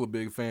 I'm still a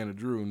big fan of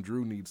Drew, and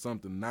Drew needs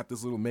something. Not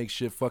this little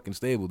makeshift fucking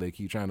stable they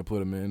keep trying to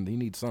put him in. He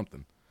needs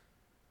something.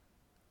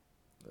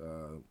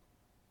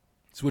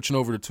 Switching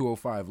over to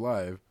 205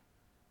 Live.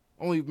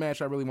 Only match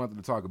I really wanted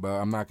to talk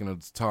about. I'm not going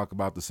to talk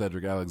about the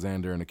Cedric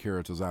Alexander and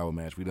Akira Tozawa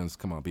match.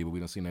 Come on, people. We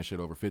done seen that shit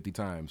over 50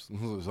 times.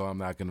 So I'm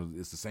not going to.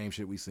 It's the same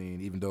shit we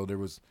seen, even though there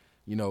was,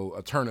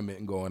 a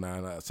tournament going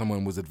on.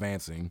 Someone was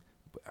advancing.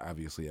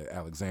 Obviously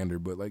Alexander,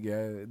 but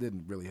it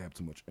didn't really have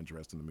too much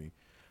interest in me.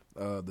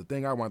 The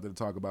thing I wanted to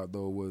talk about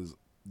though was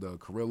the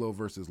Carrillo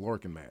versus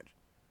Lorcan match.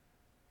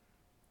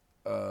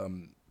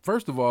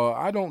 First of all,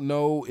 I don't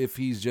know if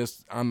he's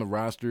just on the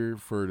roster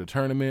for the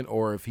tournament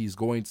or if he's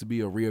going to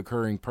be a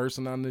reoccurring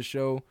person on this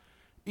show.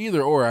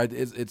 Either or,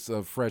 it's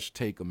a fresh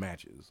take of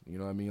matches. You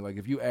know what I mean? Like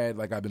if you add,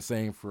 like I've been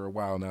saying for a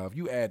while now, if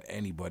you add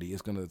anybody,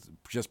 it's gonna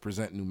just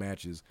present new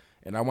matches.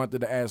 And I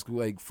wanted to ask,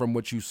 like, from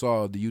what you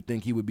saw, do you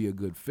think he would be a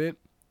good fit?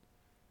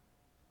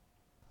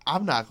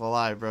 I'm not gonna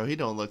lie, bro. He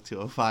don't look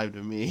 205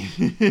 to me.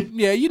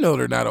 Yeah,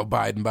 they're not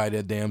abiding by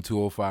that damn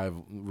 205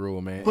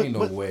 rule, man. Ain't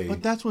no way.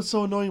 But that's what's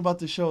so annoying about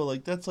the show.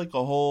 Like, that's like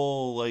a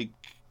whole, like,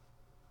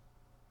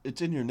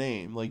 it's in your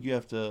name. Like, you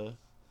have to,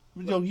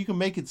 you can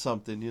make it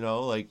something,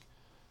 like.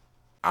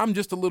 I'm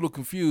just a little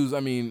confused. I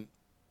mean,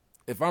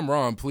 if I'm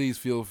wrong, please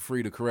feel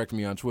free to correct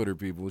me on Twitter,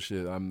 people.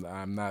 Shit,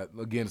 I'm not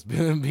against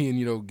being,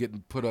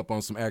 getting put up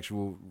on some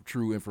actual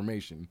true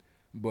information.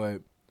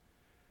 But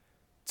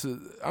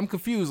I'm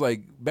confused.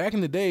 Like, back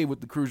in the day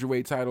with the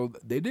Cruiserweight title,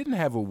 they didn't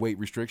have a weight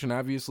restriction.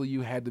 Obviously,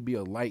 you had to be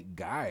a light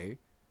guy.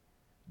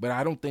 But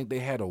I don't think they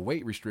had a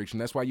weight restriction.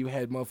 That's why you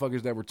had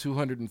motherfuckers that were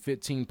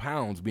 215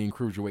 pounds being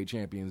Cruiserweight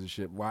champions and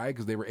shit. Why?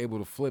 Because they were able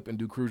to flip and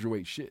do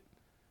Cruiserweight shit.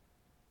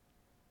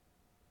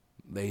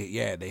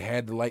 They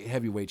had the light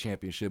heavyweight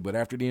championship, but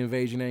after the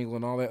invasion angle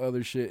and all that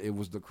other shit, it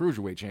was the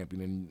Cruiserweight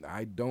champion, and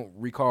I don't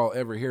recall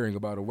ever hearing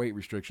about a weight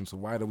restriction, so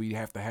why do we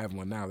have to have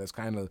one now? That's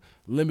kind of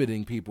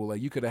limiting people.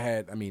 Like, you could have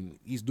had, I mean,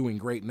 he's doing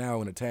great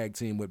now in a tag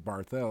team with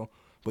Barthel,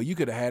 but you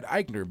could have had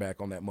Eichner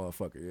back on that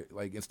motherfucker.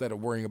 Like, instead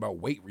of worrying about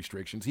weight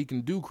restrictions, he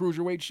can do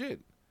Cruiserweight shit.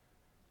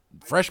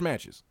 Fresh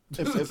matches.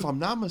 If I'm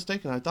not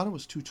mistaken, I thought it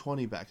was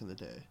 220 back in the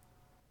day.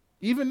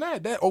 Even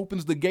that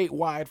opens the gate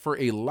wide for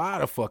a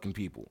lot of fucking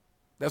people.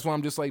 That's why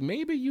I'm just like,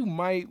 maybe you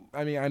might,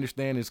 I mean, I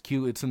understand it's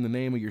cute, it's in the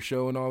name of your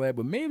show and all that,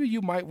 but maybe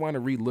you might want to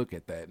relook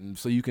at that. And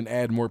so you can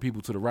add more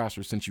people to the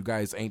roster since you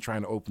guys ain't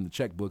trying to open the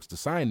checkbooks to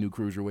sign new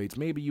cruiserweights.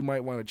 Maybe you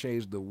might want to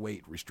change the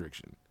weight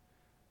restriction.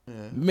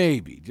 Yeah.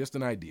 Maybe. Just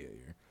an idea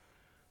here.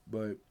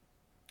 But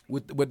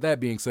with that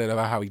being said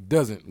about how he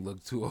doesn't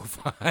look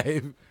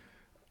 205,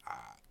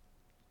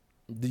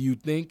 do you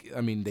think, I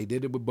mean, they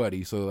did it with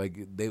Buddy, so like,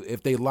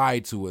 if they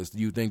lied to us, do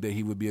you think that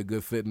he would be a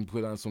good fit and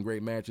put on some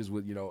great matches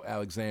with,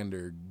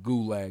 Alexander,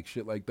 Gulak,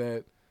 shit like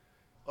that?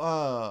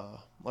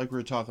 Like we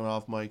were talking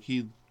off mic,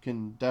 he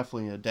can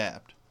definitely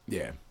adapt.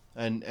 Yeah.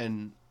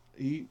 And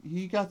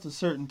he got a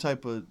certain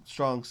type of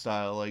strong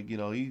style, like,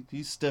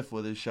 he's stiff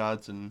with his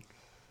shots, and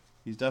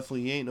he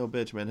ain't no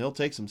bitch, man. He'll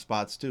take some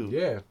spots, too.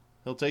 Yeah.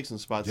 He'll take some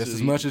spots, just too.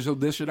 As much as he'll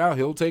dish it out,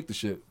 he'll take the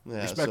shit.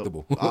 Yeah,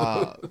 respectable.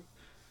 So,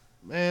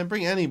 man,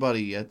 bring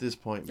anybody at this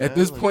point, man. At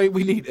this point,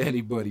 we need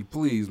anybody,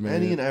 please, man.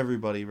 Any and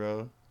everybody,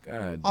 bro.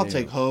 God I'll damn.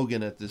 Take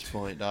Hogan at this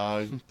point,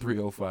 dog.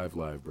 305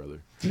 Live,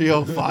 brother.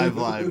 305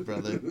 Live,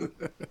 brother.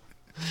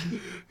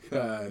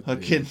 God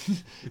damn.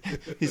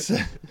 He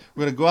said,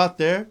 we're going to go out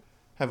there,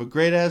 have a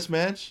great-ass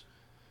match.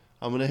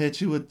 I'm going to hit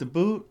you with the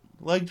boot,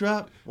 leg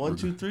drop, 1,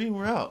 2, 3, and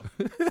we're out.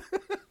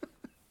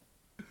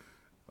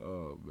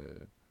 Oh,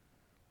 man.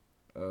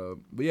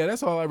 But yeah,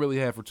 that's all I really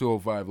had for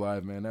 205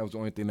 Live, man. That was the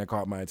only thing that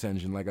caught my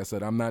attention. Like I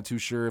said, I'm not too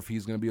sure if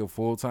he's going to be a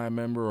full-time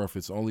member or if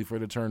it's only for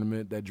the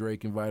tournament that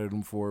Drake invited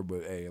him for,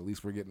 but hey, at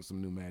least we're getting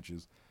some new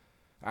matches.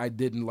 I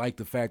didn't like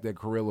the fact that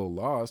Carrillo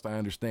lost. I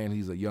understand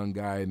he's a young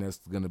guy and that's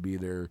going to be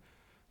their,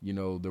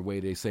 the way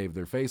they save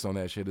their face on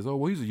that shit is, oh,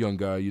 well, he's a young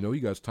guy, he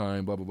got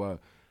time, blah, blah, blah.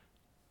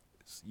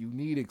 You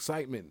need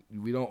excitement.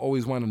 We don't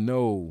always want to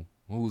know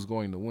who's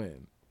going to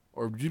win.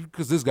 Or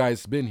because this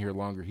guy's been here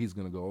longer, he's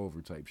going to go over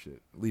type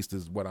shit. At least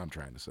is what I'm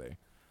trying to say.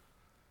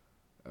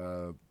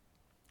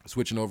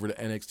 Switching over to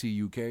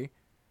NXT UK,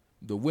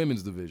 the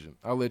women's division.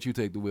 I'll let you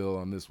take the wheel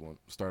on this one.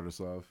 Start us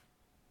off.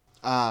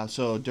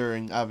 So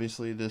during,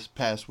 obviously, this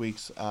past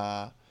week's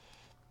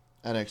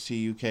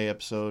NXT UK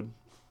episode,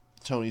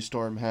 Toni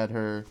Storm had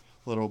her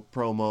little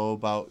promo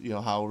about,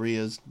 how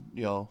Rhea's,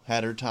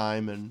 had her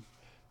time and,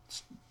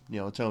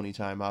 Toni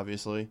time,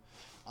 obviously.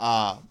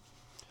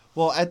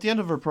 Well, at the end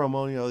of her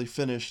promo, they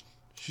finished.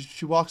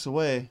 She walks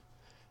away,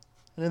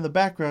 and in the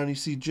background you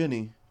see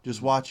Ginny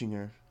just watching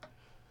her,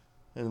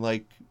 and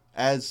like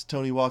as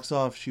Toni walks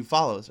off, she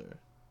follows her.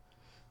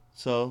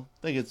 So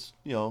I think it's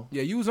Yeah,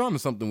 you was on to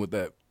something with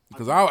that.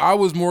 Because I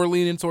was more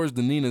leaning towards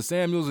the Nina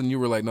Samuels, and you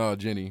were like, no,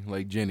 Jenny.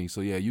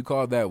 So, yeah, you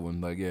called that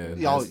one. Like, yeah.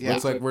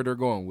 Looks like where they're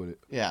going with it.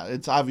 Yeah,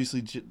 it's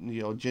obviously,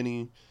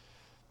 Jenny's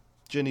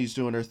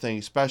doing her thing,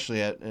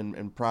 especially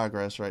in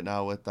Progress right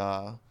now with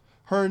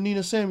her and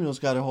Nina Samuels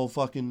got a whole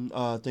fucking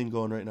thing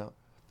going right now.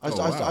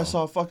 I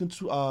saw a fucking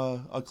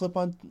a clip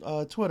on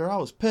Twitter. I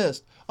was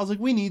pissed. I was like,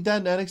 we need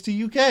that in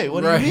NXT UK.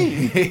 What do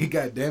you mean?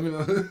 God damn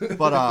it.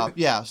 But,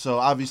 yeah, so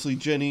obviously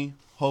Jenny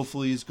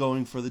hopefully is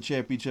going for the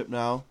championship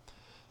now.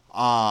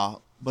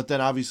 But then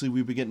obviously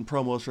we've been getting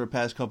promos for the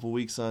past couple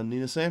weeks on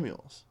Nina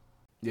Samuels.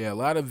 Yeah, a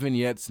lot of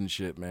vignettes and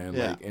shit, man.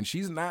 Yeah. And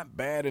she's not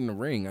bad in the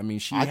ring. I mean,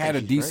 she had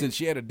a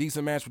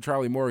decent match with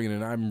Charlie Morgan,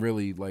 and I'm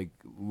really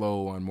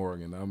low on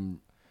Morgan.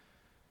 I'm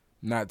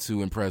not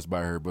too impressed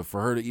by her, but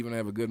for her to even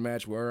have a good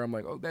match with her, I'm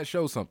like, oh, that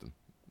shows something.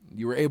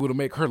 You were able to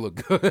make her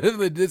look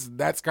good.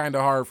 That's kind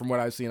of hard from what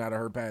I've seen out of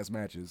her past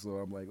matches. So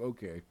I'm like,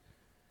 okay.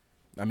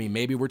 I mean,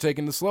 maybe we're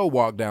taking the slow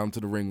walk down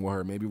to the ring with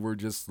her. Maybe we're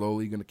just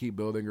slowly going to keep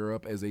building her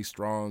up as a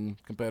strong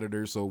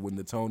competitor. So when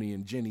the Tony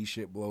and Jenny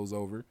shit blows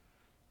over,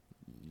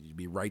 you'd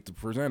be right to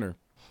present her.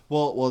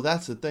 Well,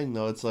 that's the thing,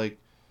 though. It's like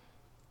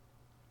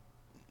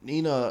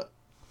Nina,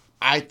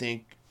 I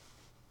think,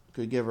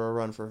 could give her a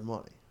run for her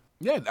money.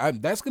 Yeah,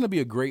 that's going to be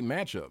a great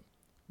matchup.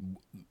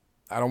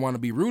 I don't want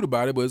to be rude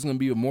about it, but it's going to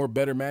be a more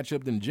better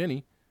matchup than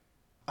Jenny.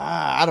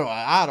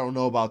 I don't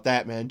know about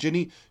that, man.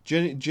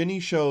 Jenny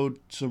showed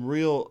some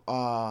real.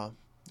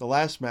 The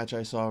last match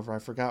I saw of her, I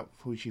forgot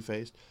who she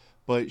faced,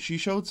 but she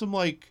showed some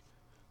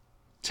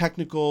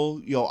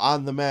technical,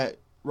 on the mat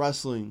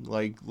wrestling,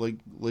 like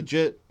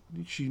legit.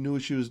 She knew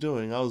what she was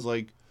doing. I was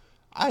like,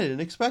 I didn't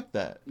expect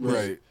that.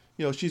 Right.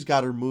 She's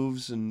got her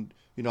moves and.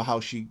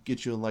 How she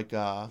gets you in like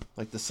the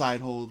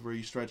side hold where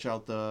you stretch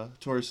out the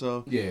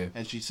torso. Yeah.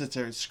 And she sits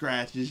there and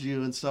scratches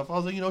you and stuff. I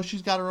was like,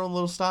 she's got her own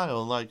little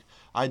style. And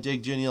I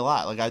dig Jenny a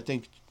lot. I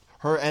think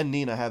her and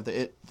Nina have the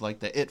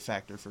it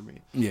factor for me.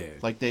 Yeah.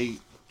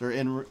 Their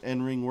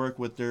in ring work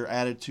with their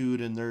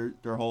attitude and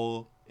their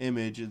whole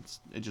image.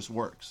 It just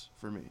works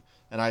for me.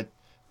 And I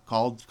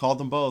called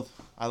them both.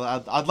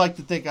 I'd like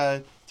to think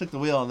I took the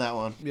wheel on that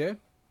one. Yeah.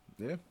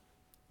 Yeah.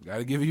 Got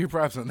to give you your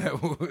props on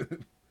that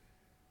one.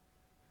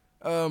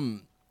 I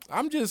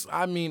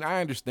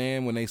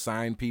understand when they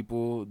sign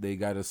people, they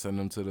got to send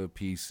them to the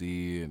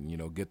PC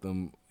and, get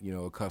them,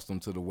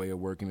 accustomed to the way of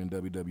working in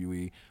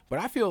WWE. But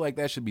I feel like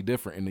that should be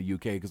different in the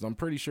UK because I'm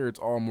pretty sure it's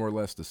all more or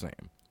less the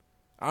same.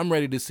 I'm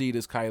ready to see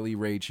this Kylie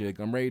Ray chick.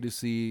 I'm ready to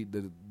see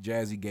the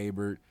Jazzy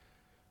Gabert.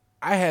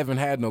 I haven't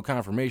had no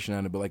confirmation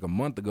on it, but a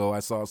month ago, I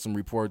saw some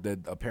report that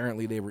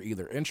apparently they were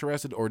either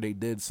interested or they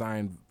did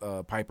sign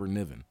Piper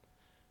Niven.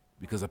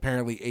 Because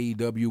apparently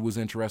AEW was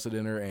interested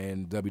in her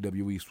and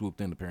WWE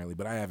swooped in apparently,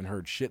 but I haven't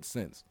heard shit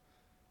since.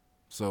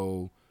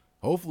 So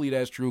hopefully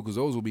that's true because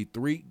those will be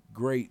 3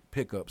 great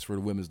pickups for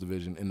the women's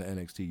division in the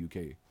NXT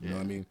UK. You know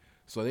what I mean?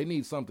 So they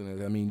need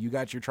something. I mean, you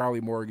got your Charlie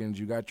Morgans,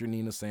 you got your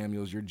Nina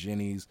Samuels, your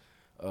Jennies,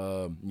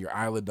 your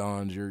Isla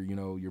Dawns, your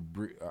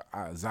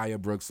Zaya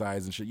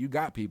Brooksides and shit. You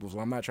got people, so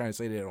I'm not trying to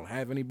say they don't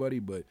have anybody,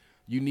 but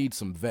you need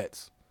some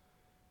vets.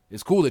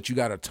 It's cool that you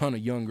got a ton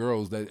of young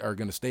girls that are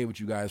going to stay with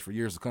you guys for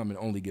years to come and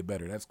only get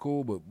better. That's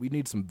cool, but we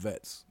need some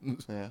vets.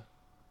 Yeah,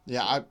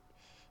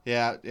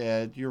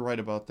 you're right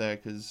about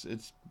that because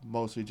it's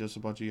mostly just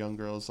a bunch of young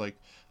girls.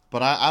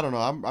 But I don't know.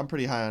 I'm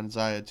pretty high on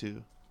Zaya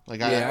too.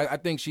 I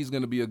think she's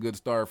going to be a good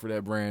star for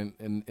that brand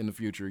in the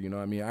future. You know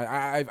what I mean?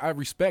 I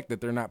respect that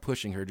they're not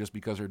pushing her just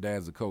because her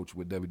dad's a coach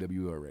with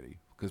WWE already.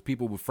 Because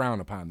people would frown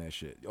upon that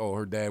shit. Oh,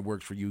 her dad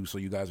works for you, so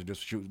you guys are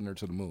just shooting her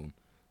to the moon.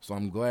 So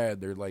I'm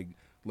glad they're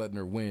letting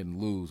her win,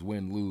 lose.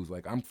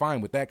 I'm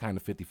fine with that kind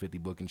of 50-50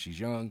 booking. She's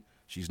young.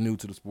 She's new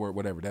to the sport,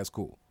 whatever. That's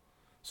cool.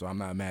 So I'm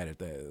not mad at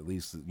that. At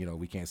least,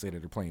 we can't say that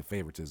they're playing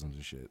favoritisms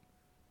and shit.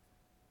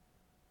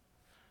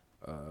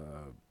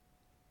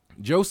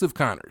 Joseph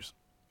Connors.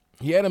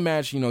 He had a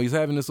match, he's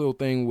having this little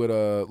thing with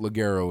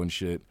Ligero and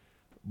shit.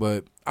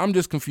 But I'm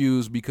just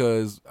confused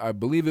because I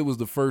believe it was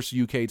the first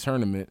UK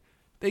tournament.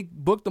 They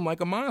booked him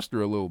like a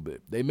monster a little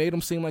bit. They made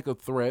him seem like a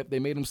threat. They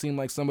made him seem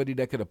like somebody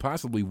that could have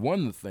possibly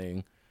won the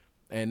thing.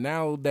 And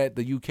now that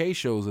the UK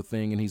show's a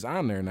thing and he's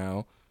on there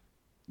now,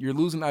 you're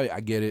losing. I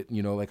get it,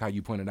 like how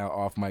you pointed out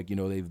off mic,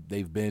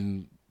 they've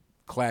been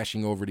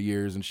clashing over the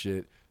years and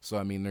shit. So,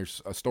 I mean,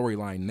 there's a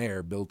storyline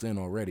there built in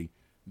already.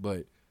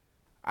 But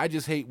I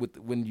just hate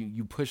when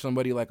you push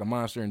somebody like a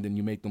monster and then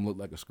you make them look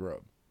like a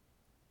scrub.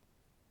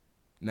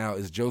 Now,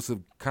 is Joseph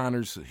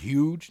Connors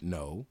huge?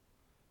 No.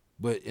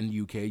 But in the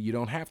UK, you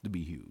don't have to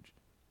be huge.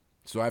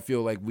 So I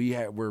feel like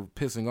we're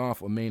pissing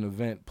off a main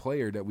event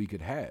player that we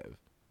could have.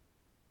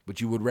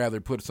 But you would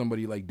rather put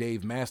somebody like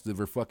Dave Mastiff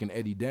or fucking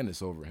Eddie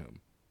Dennis over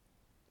him.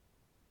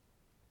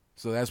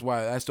 So that's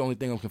the only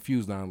thing I'm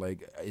confused on.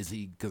 Is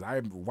he, because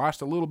I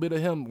watched a little bit of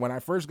him. When I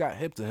first got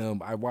hip to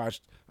him, I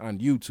watched on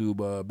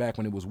YouTube back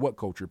when it was What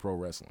Culture Pro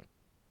Wrestling.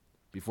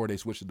 Before they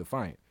switched to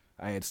Defiant.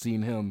 I had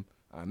seen him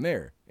on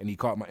there, and he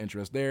caught my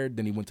interest there.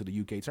 Then he went to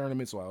the UK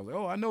tournament, so I was like,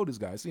 oh, I know this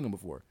guy. I've seen him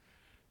before.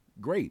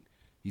 Great.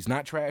 He's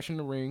not trash in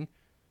the ring.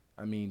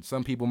 I mean,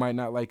 some people might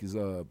not like his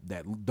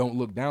that don't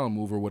look down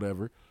move or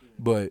whatever,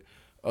 but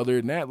other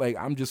than that, like,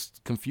 I'm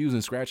just confused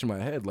and scratching my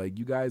head. Like,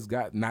 you guys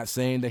not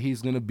saying that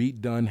he's gonna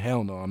beat Dunn.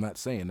 Hell no, I'm not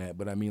saying that.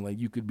 But I mean, like,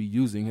 you could be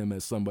using him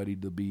as somebody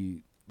to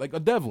be like a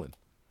Devlin.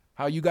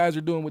 How you guys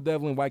are doing with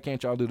Devlin? Why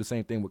can't y'all do the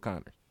same thing with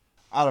Connor?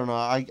 I don't know.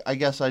 I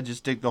guess I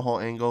just dig the whole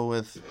angle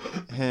with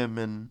him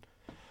and.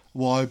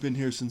 Well, I've been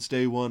here since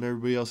day one.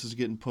 Everybody else is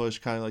getting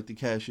pushed, kind of like the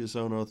Cassius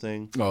Ohno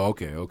thing. Oh,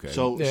 okay.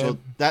 So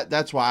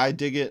that's why I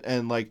dig it.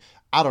 And like,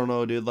 I don't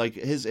know, dude. Like,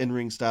 his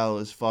in-ring style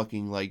is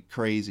fucking like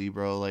crazy,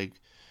 bro. Like,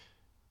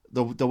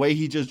 the way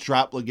he just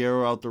dropped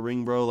Ligero out the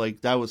ring, bro.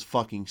 Like, that was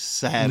fucking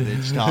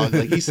savage, dog.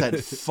 Like, he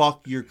said,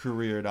 "Fuck your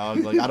career, dog.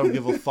 Like, I don't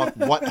give a fuck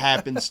what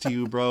happens to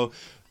you, bro.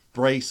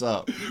 Brace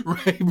up."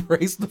 Right,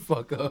 brace the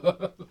fuck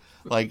up.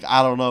 Like,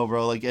 I don't know,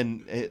 bro. Like,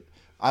 and it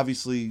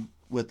obviously.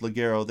 With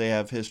Ligero, they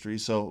have history,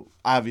 so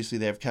obviously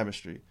they have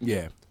chemistry.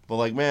 Yeah. But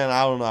like, man,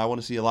 I don't know. I want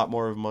to see a lot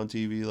more of him on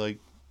TV. Like,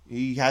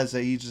 he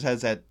just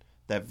has that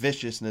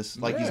viciousness.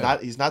 Like,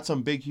 he's not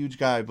some big huge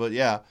guy, but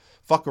yeah,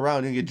 fuck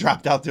around and get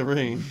dropped out the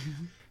ring.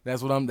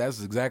 That's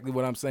exactly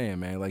what I'm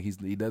saying, man. Like,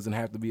 he doesn't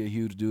have to be a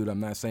huge dude.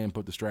 I'm not saying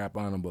put the strap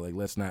on him, but like,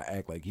 let's not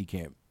act like he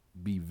can't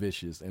be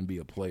vicious and be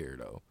a player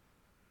though.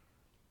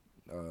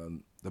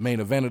 The main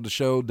event of the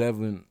show,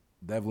 Jordan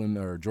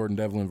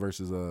Devlin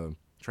versus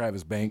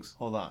Travis Banks.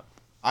 Hold on.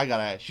 I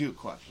gotta ask you a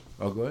question.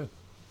 Oh, go ahead.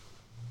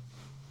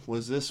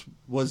 Was this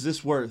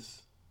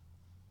worth,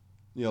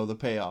 the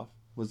payoff?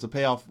 Was the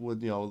payoff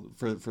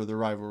for the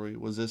rivalry?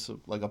 Was this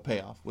like a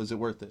payoff? Was it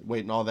worth it?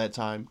 Waiting all that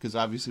time because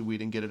obviously we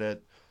didn't get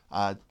it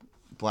at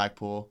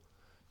Blackpool.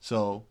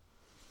 So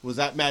was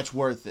that match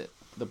worth it?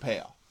 The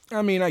payoff?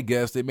 I mean, I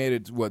guess they made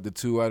it the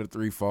 2 out of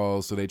 3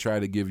 falls, so they try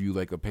to give you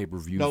like a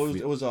pay-per-view. No,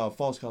 it was a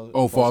false count.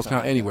 Oh, false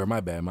count anywhere. My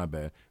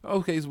bad.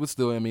 Okay, but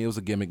still, I mean, it was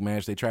a gimmick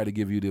match. They try to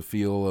give you the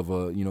feel of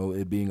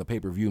it being a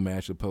pay-per-view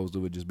match opposed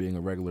to it just being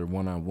a regular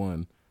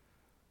one-on-one.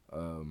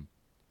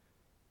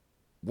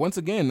 Once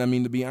again, I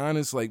mean, to be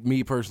honest, like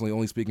me personally,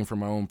 only speaking from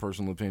my own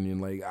personal opinion,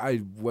 like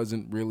I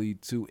wasn't really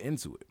too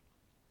into it.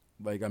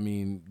 Like, I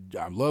mean,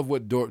 I love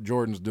what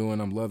Jordan's doing.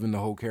 I'm loving the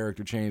whole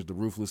character change, the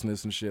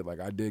ruthlessness and shit. Like,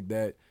 I dig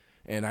that.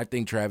 And I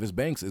think Travis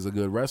Banks is a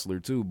good wrestler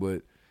too,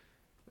 but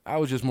I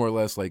was just more or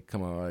less like,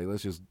 come on, all right,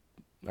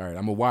 I'm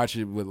gonna watch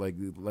it with like,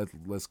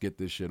 let's get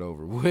this shit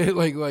over with.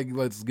 like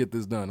let's get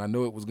this done. I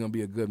know it was gonna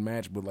be a good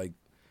match, but like,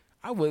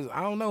 I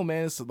don't know,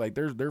 man. It's like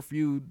their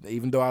feud,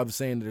 even though I was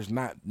saying there's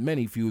not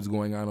many feuds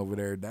going on over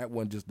there, that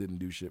one just didn't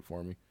do shit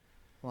for me.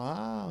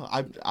 Wow,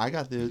 I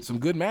got some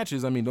good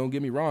matches. I mean, don't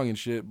get me wrong and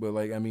shit, but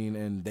like, I mean,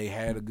 and they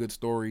had a good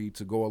story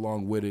to go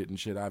along with it and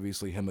shit.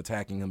 Obviously, him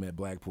attacking him at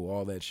Blackpool,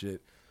 all that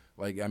shit.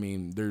 Like, I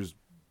mean, there's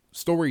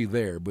story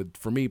there, but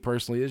for me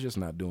personally, it's just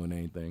not doing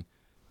anything.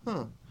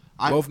 Huh.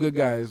 Both good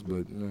guys,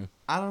 but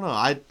I don't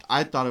know.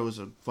 I thought it was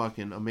a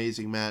fucking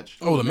amazing match.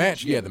 Oh, the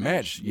match, yeah. The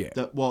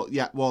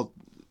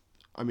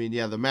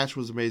match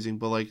was amazing,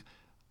 but like,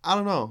 I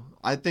don't know.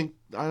 I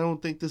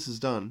don't think this is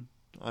done.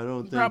 I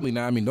don't think probably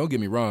not. I mean, don't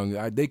get me wrong.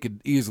 They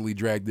could easily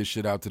drag this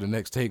shit out to the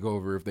next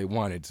takeover if they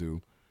wanted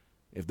to.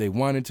 If they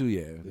wanted to,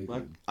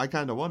 yeah. I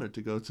kind of wanted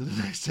to go to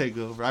the next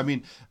takeover. I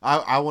mean,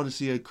 I want to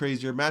see a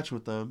crazier match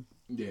with them.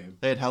 Yeah.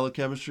 They had hella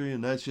chemistry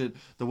and that shit.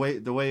 The way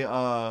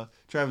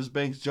Travis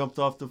Banks jumped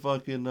off the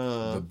fucking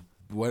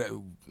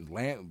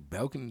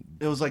balcony.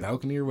 It was like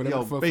balcony or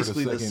whatever.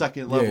 Basically the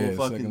second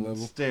level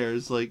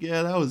stairs. Like,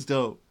 yeah, that was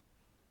dope.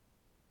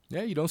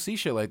 Yeah, you don't see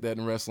shit like that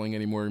in wrestling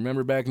anymore.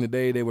 Remember back in the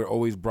day, they would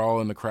always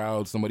brawl in the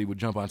crowd. Somebody would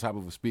jump on top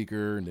of a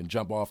speaker and then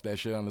jump off that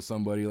shit onto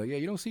somebody. Like, yeah,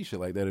 you don't see shit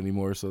like that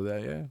anymore. So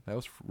that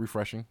was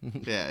refreshing.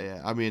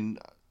 Yeah. I mean,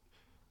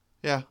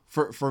 yeah,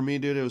 for me,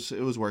 dude, it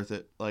was worth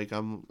it. Like,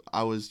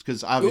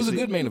 because obviously it was a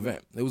good main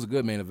event. It was a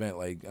good main event.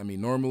 Like, I mean,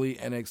 normally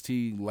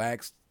NXT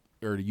lacks,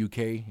 or the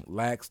UK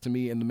lacks to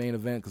me in the main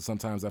event because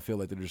sometimes I feel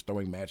like they're just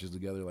throwing matches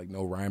together, like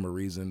no rhyme or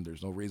reason.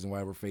 There's no reason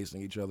why we're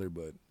facing each other,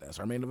 but that's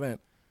our main event.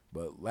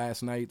 But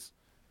last night's,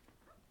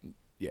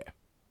 it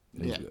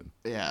was good.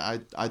 Yeah,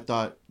 I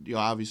thought,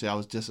 obviously I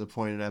was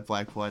disappointed at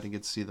Blackpool. I didn't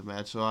get to see the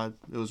match, so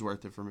it was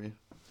worth it for me.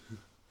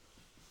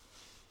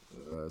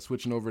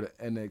 Switching over to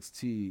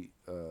NXT,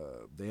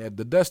 they had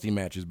the Dusty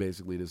matches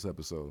basically this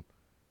episode.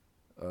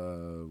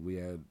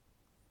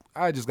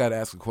 I just got to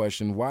ask a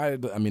question. Why?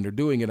 I mean, they're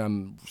doing it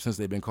since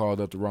they've been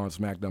called up to Raw and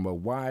SmackDown, but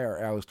why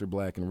are Aleister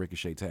Black and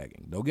Ricochet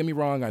tagging? Don't get me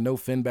wrong. I know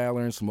Finn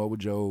Balor and Samoa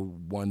Joe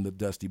won the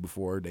Dusty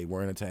before. They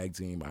weren't a tag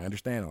team. I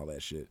understand all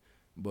that shit.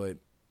 But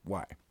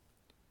why?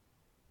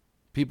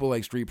 People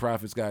like Street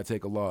Profits got to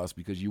take a loss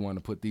because you want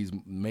to put this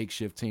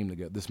makeshift team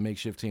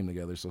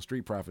together. So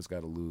Street Profits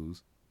got to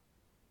lose.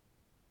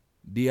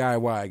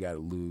 DIY got to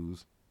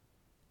lose.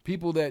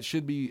 People that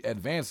should be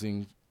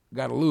advancing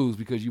got to lose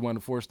because you want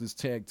to force this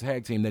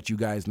tag team that you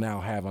guys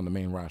now have on the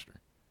main roster.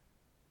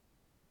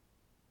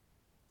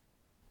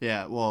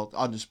 Yeah, well,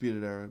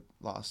 Undisputed Era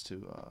lost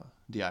to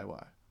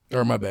DIY.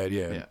 Or my bad,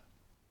 yeah.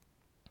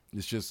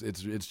 It's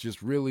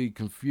just really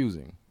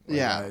confusing.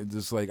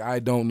 Like, I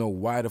don't know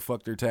why the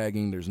fuck they're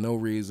tagging. There's no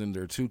reason.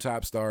 They're two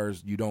top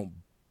stars. You don't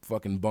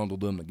fucking bundle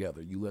them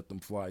together. You let them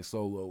fly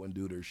solo and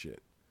do their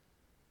shit.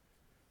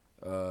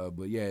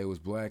 But yeah, it was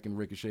Black and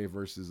Ricochet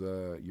versus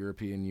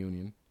European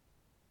Union.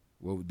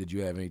 Well, did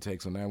you have any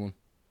takes on that one?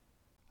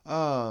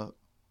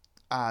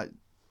 I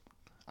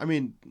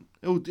mean,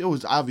 it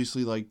was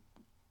obviously like.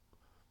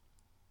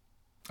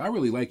 I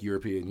really like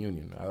European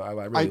Union. I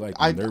really like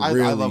them. They're I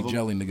really love them.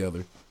 gelling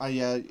together.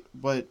 Yeah,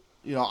 but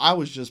I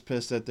was just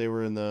pissed that they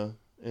were in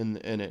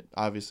it.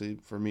 Obviously,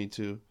 for me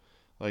too.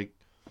 Like,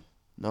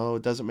 no,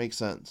 it doesn't make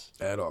sense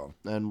At all.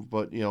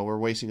 But we're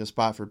wasting a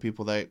spot for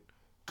people that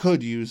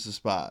could use the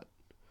spot.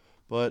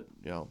 But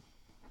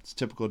it's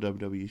typical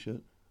WWE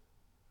shit.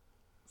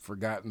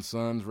 Forgotten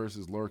Sons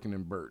versus Lorcan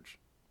and Birch.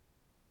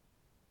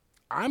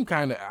 I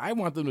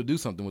want them to do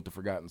something with the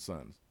Forgotten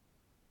Sons.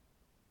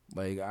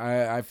 Like,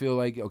 I feel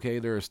like, okay,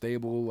 they're a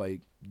stable,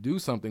 like, do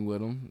something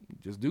with them.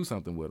 Just do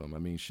something with them. I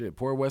mean, shit,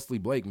 poor Wesley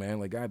Blake, man.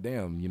 Like,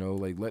 goddamn,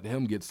 like, let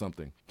him get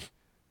something.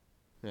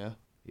 Yeah.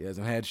 He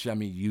hasn't had shit. I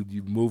mean,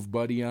 you moved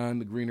Buddy on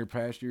the greener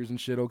pastures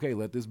and shit. Okay,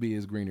 let this be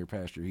his greener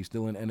pasture. He's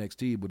still in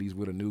NXT, but he's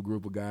with a new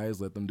group of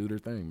guys. Let them do their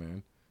thing,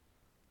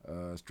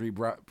 man. Street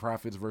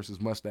Profits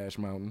versus Mustache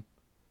Mountain.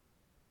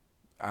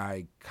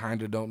 I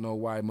kind of don't know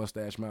why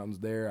Mustache Mountain's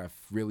there. I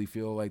really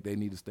feel like they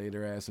need to stay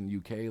their ass in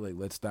UK. Like,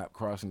 let's stop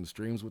crossing the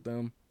streams with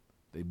them.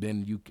 They've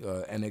been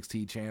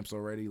NXT champs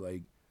already.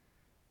 Like,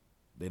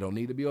 they don't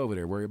need to be over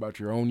there. Worry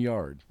about your own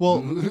yard.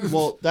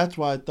 Well, that's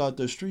why I thought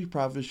the Street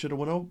Profits should have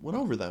went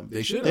over them.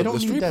 They should have. The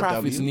Street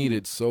Profits need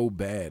it so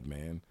bad,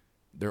 man.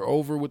 They're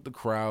over with the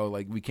crowd.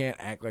 Like, we can't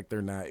act like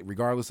they're not.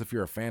 Regardless if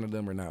you're a fan of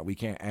them or not, we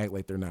can't act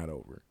like they're not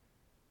over.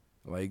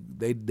 Like,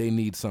 they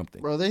need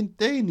something. Bro,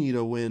 they need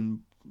a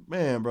win.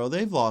 Man, bro,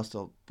 they've lost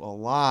a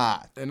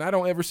lot. And I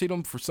don't ever see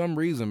them for some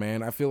reason,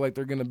 man. I feel like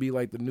they're going to be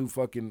like the new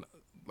fucking,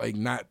 like,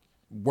 not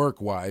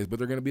work-wise, but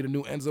they're going to be the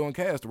new Enzo and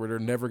Cass where they're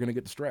never going to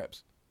get the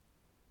straps.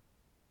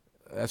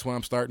 That's what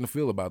I'm starting to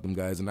feel about them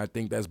guys, and I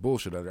think that's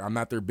bullshit. I'm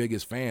not their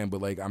biggest fan,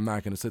 but, like, I'm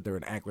not going to sit there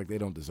and act like they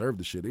don't deserve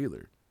the shit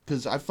either.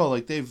 Because I felt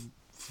like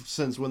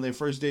since when they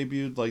first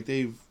debuted, like,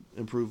 they've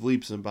improved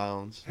leaps and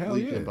bounds. Hell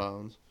yeah. And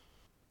bounds.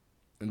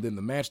 And then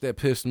the match that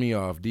pissed me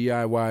off,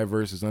 DIY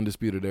versus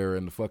Undisputed Era,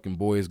 and the fucking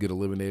boys get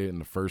eliminated in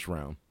the first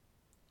round.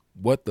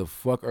 What the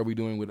fuck are we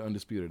doing with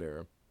Undisputed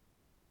Era?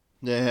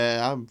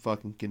 Yeah, I'm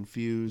fucking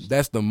confused.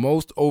 That's the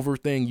most over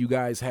thing you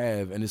guys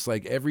have, and it's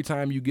like every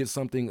time you get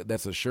something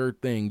that's a sure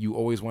thing, you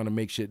always want to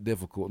make shit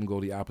difficult and go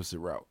the opposite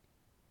route.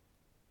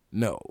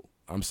 No,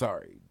 I'm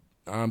sorry.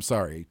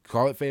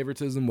 Call it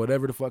favoritism,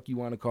 whatever the fuck you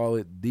want to call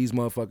it. These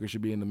motherfuckers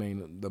should be in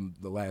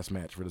the last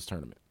match for this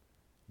tournament.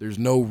 There's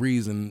no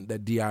reason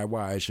that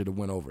DIY should have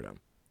went over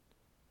them.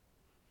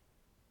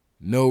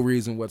 No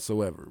reason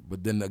whatsoever.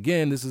 But then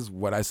again, this is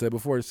what I said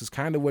before. This is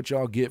kind of what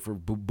y'all get for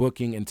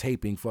booking and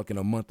taping fucking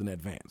a month in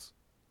advance.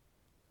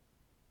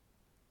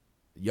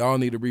 Y'all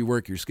need to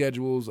rework your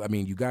schedules. I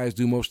mean, you guys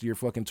do most of your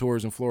fucking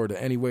tours in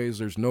Florida anyways.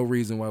 There's no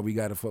reason why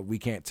we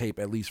can't tape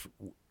at least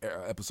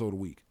episode a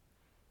week.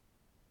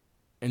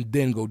 And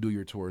then go do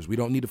your tours. We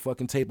don't need to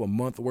fucking tape a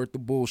month worth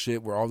of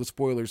bullshit where all the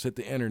spoilers hit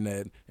the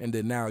internet and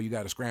then now you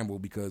got to scramble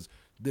because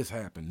this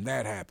happened,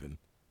 that happened.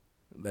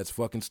 That's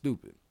fucking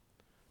stupid.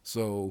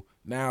 So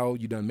now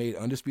you done made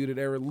Undisputed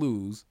Era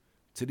lose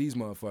to these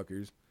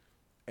motherfuckers,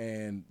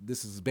 and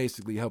this is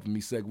basically helping me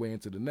segue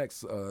into the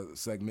next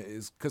segment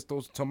is because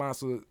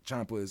Tommaso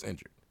Ciampa is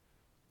injured.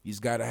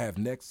 He's got to have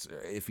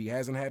if he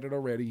hasn't had it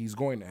already, he's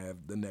going to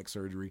have the neck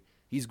surgery.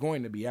 He's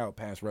going to be out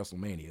past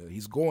WrestleMania.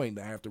 He's going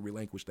to have to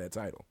relinquish that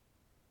title.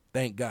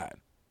 Thank God.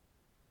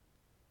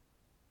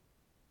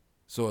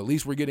 So at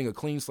least we're getting a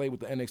clean slate with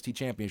the NXT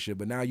Championship,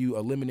 but now you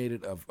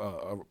eliminated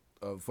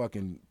a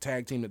fucking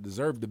tag team that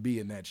deserved to be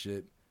in that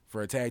shit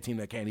for a tag team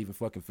that can't even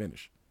fucking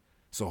finish.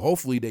 So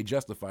hopefully they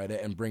justify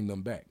that and bring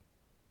them back.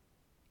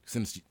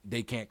 Since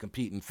they can't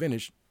compete and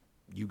finish,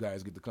 you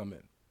guys get to come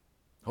in.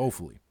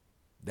 Hopefully.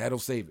 That'll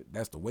save it.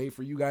 That's the way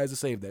for you guys to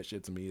save that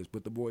shit to me is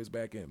put the boys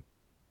back in.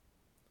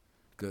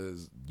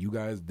 Because you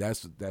guys,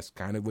 that's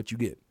kind of what you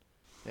get.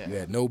 Yeah. You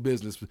had no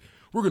business.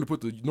 We're going to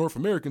put the North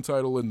American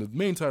title and the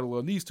main title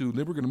on these two, and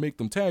then we're going to make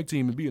them tag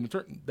team and be in the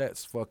tournament.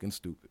 That's fucking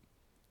stupid.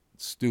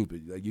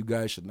 Stupid. Like, you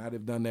guys should not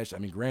have done that shit.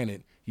 I mean,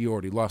 granted, he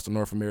already lost the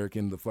North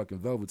American, the fucking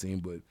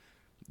Velveteen, but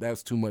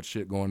that's too much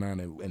shit going on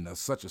in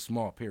such a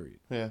small period.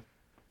 Yeah.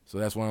 So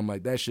that's why I'm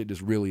like, that shit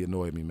just really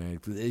annoyed me, man.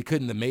 It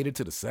couldn't have made it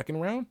to the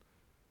second round?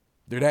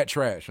 They're that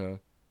trash, huh?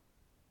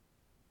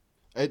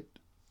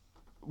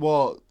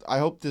 Well, I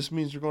hope this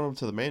means you're going up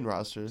to the main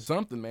roster.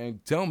 Something, man.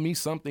 Tell me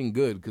something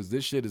good, because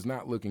this shit is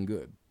not looking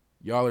good.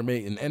 Y'all are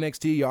making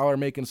NXT. Y'all are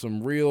making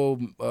some real,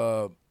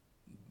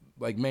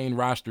 main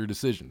roster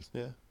decisions.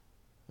 Yeah.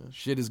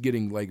 Shit is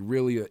getting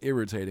really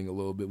irritating a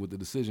little bit with the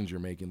decisions you're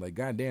making. Like,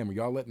 goddamn, are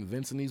y'all letting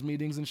Vince in these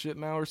meetings and shit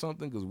now or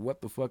something? Because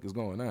what the fuck is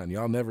going on?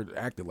 Y'all never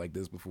acted like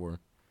this before.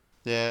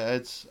 Yeah,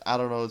 I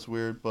don't know. It's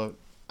weird, but.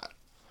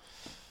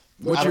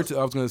 I was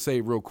going to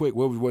say real quick.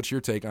 What's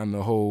your take on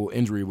the whole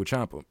injury with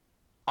Ciampa?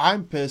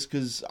 I'm pissed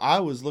because I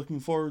was looking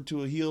forward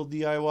to a heel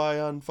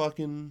DIY on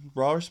fucking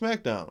Raw or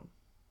SmackDown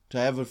to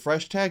have a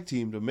fresh tag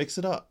team to mix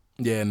it up.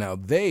 Yeah, now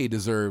they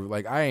deserve,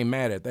 like, I ain't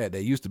mad at that.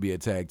 They used to be a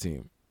tag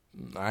team.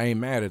 I ain't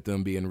mad at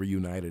them being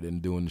reunited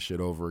and doing the shit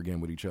over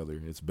again with each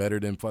other. It's better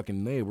than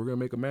fucking, hey, we're going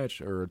to make a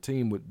match or a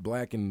team with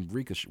Black and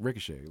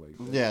Ricochet. Like,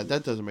 yeah,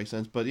 that doesn't make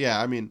sense. But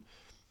yeah, I mean,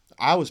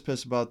 I was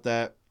pissed about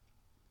that.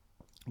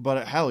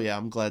 But hell yeah,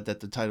 I'm glad that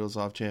the title's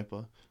off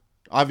Ciampa.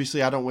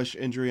 Obviously, I don't wish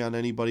injury on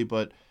anybody,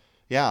 but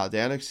yeah, the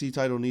NXT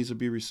title needs to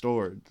be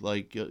restored.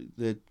 Like,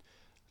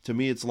 to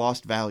me, it's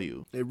lost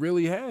value. It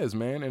really has,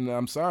 man. And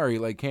I'm sorry,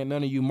 like, can't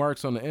none of you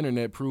marks on the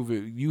internet prove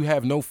it? You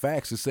have no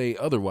facts to say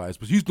otherwise.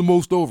 But he's the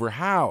most over.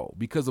 How?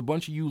 Because a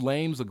bunch of you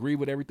lames agree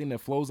with everything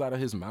that flows out of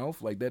his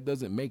mouth? Like, that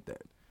doesn't make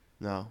that.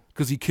 No.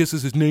 Because he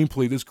kisses his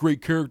nameplate. That's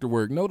great character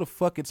work. No, the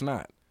fuck it's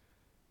not.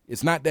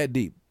 It's not that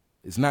deep.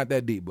 It's not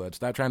that deep, bud.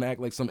 Stop trying to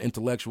act like some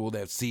intellectual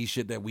that sees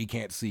shit that we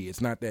can't see.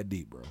 It's not that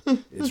deep, bro.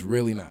 It's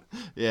really not.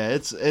 Yeah,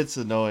 it's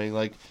annoying.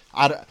 Like,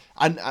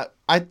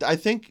 I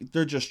think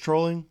they're just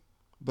trolling,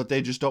 but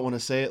they just don't want to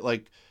say it.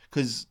 Like,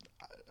 because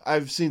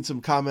I've seen some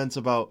comments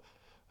about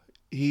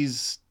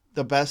he's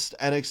the best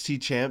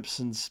NXT champ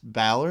since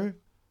Balor.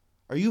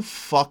 Are you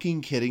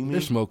fucking kidding me?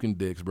 They're smoking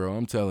dicks, bro.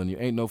 I'm telling you,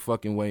 ain't no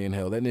fucking way in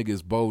hell. That nigga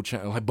is Bo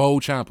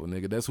Ciampa,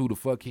 nigga. That's who the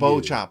fuck he Bo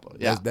is. Ciampa,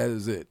 yeah. That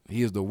is it.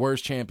 He is the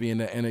worst champion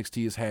that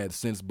NXT has had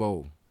since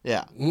Bo.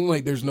 Yeah.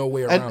 Like, there's no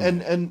way around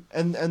it.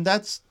 And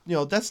that's,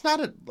 that's not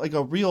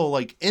a real,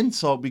 like,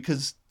 insult,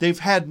 because they've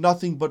had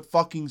nothing but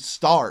fucking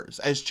stars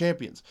as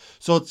champions.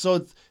 So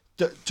to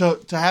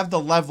have the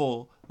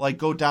level, like,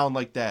 go down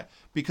like that,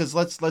 because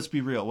let's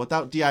be real,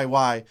 without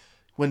DIY,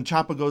 when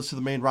Ciampa goes to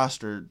the main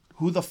roster,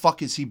 who the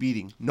fuck is he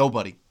beating?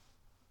 Nobody.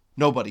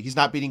 He's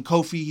not beating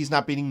Kofi. He's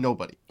not beating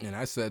nobody. And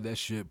I said that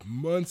shit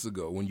months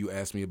ago when you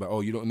asked me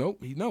about, you don't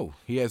know?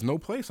 He has no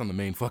place on the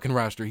main fucking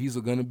roster. He's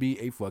going to be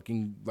a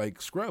fucking,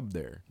 like, scrub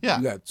there. Yeah.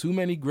 You got too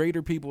many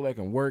greater people that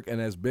can work, and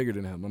that's bigger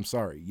than him. I'm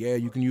sorry. Yeah,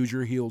 you can use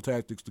your heel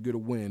tactics to get a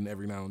win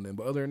every now and then,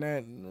 but other than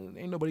that,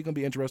 ain't nobody going to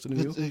be interested in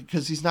you.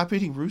 Because he's not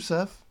beating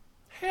Rusev.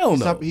 Hell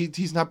no.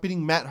 He's not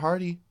beating Matt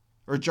Hardy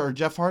or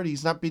Jeff Hardy.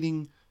 He's not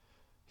beating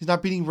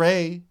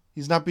Ray.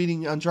 He's not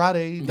beating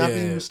Andrade. He's not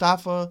beating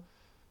Mustafa.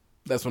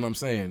 That's what I'm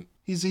saying.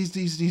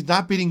 He's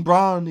not beating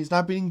Braun. He's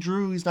not beating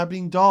Drew. He's not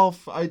beating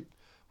Dolph.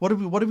 What are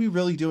we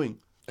really doing?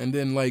 And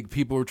then, like,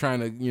 people were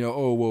trying to,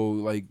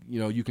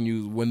 you can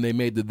use when they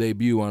made the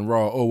debut on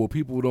Raw.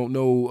 People don't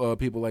know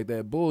people like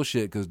that.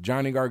 Bullshit, because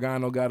Johnny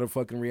Gargano got a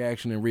fucking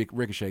reaction and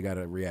Ricochet got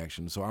a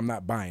reaction. So I'm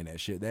not buying that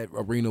shit. That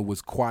arena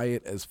was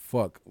quiet as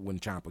fuck when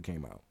Ciampa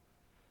came out.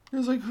 It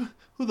was like,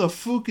 who the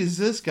fuck is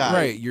this guy?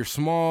 Right, you're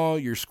small,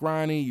 you're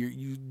scrawny,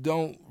 you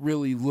don't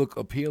really look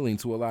appealing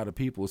to a lot of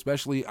people,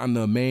 especially on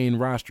the main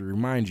roster.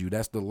 Remind you,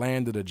 that's the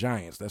land of the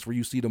giants. That's where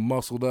you see the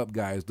muscled up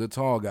guys, the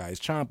tall guys.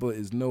 Ciampa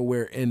is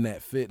nowhere in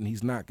that fit, and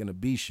he's not going to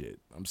be shit.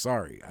 I'm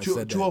sorry. I said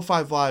that.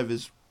 205 Live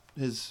is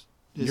his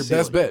your ceiling.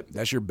 best bet.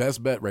 That's your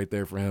best bet right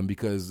there for him,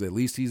 because at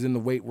least he's in the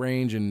weight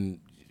range,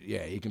 and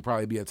yeah, he can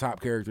probably be a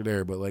top character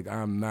there, but like,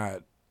 I'm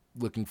not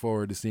looking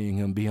forward to seeing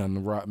him be on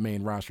the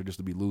main roster just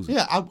to be losing.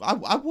 Yeah,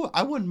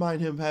 I wouldn't mind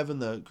him having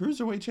the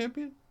Cruiserweight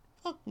champion.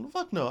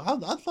 Fuck no.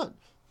 I'd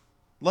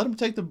let him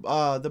take the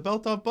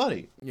belt off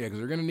Buddy. Yeah, because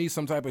they're going to need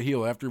some type of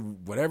heel. After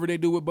whatever they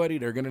do with Buddy,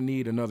 they're going to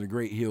need another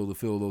great heel to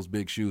fill those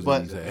big shoes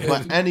that he's had.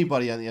 But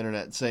anybody on the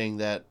internet saying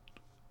that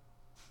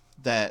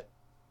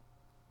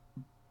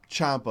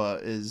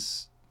Ciampa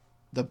is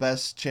the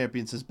best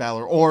champion since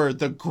Balor or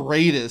the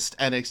greatest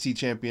NXT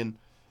champion,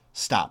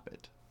 stop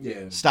it.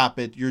 Yeah. Stop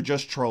it. You're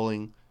just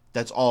trolling.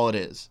 That's all it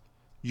is.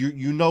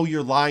 You know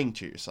you're lying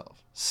to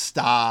yourself.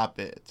 Stop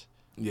it.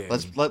 Yeah.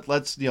 Let's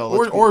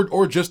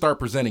or just start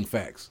presenting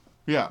facts.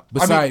 Yeah.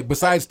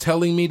 Besides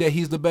telling me that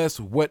he's the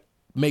best, what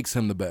makes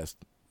him the best?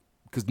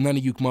 Because none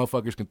of you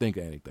motherfuckers can think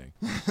of anything.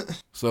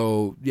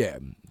 So yeah,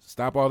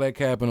 stop all that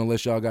capping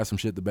unless y'all got some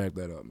shit to back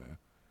that up,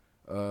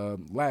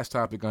 man. Last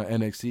topic on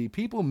NXT: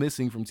 people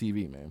missing from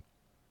TV, man.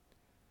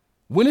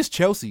 When is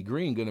Chelsea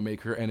Green going to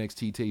make her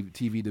NXT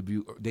TV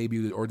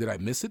debut, or did I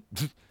miss it?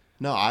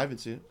 No, I haven't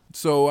seen it.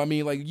 So, I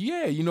mean, like,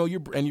 yeah,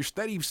 you're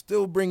steady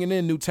still bringing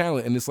in new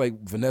talent, and it's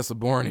like Vanessa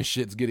Bourne and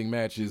shit's getting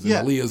matches, and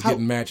Aaliyah's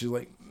getting matches.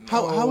 Like,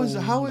 how is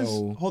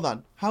hold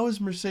on, how is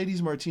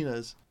Mercedes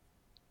Martinez?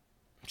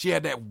 She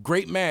had that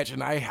great match,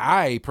 and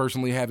I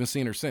personally haven't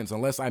seen her since,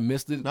 unless I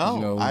missed it.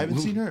 No, I haven't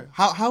seen her.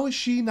 How is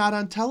she not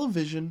on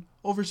television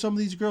over some of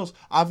these girls?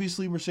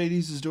 Obviously,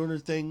 Mercedes is doing her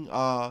thing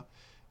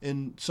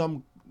in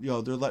some.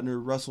 They're letting her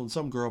wrestle in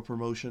some girl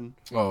promotion.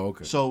 Oh,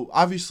 okay. So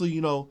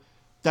obviously,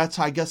 that's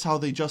I guess how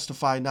they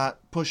justify not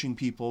pushing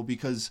people,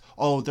 because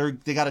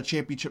they got a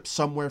championship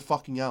somewhere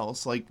fucking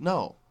else. Like,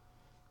 no,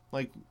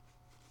 like,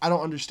 I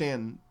don't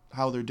understand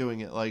how they're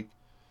doing it. Like,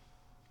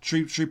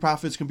 Street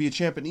Profits can be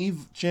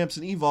champs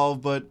in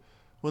Evolve, but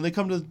when they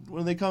come to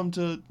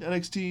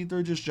NXT,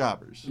 they're just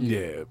jobbers.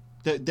 Yeah,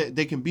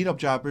 they can beat up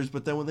jobbers,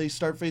 but then when they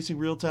start facing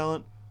real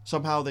talent,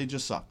 somehow they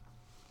just suck.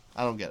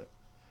 I don't get it.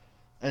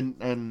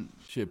 And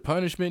Shit,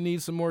 Punishment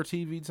needs some more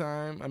TV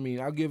time. I mean,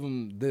 I'll give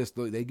them this.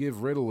 They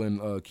give Riddle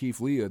and Keith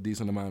Lee a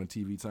decent amount of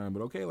TV time.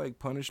 But okay, like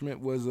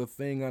Punishment was a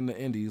thing on the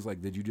indies.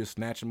 Like, did you just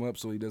snatch him up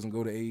so he doesn't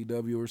go to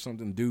AEW or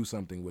something? Do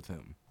something with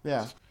him.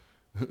 yeah,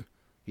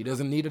 He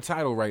doesn't need a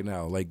title right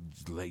now. Like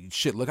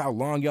shit, look how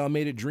long y'all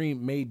made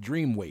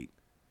Dream wait.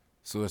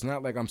 So it's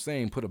not like I'm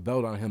saying put a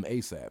belt on him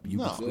ASAP. You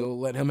can still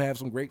let him have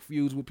some great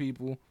feuds with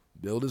people,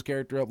 build his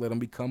character up, let him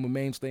become a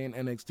mainstay in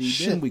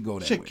NXT. Then we go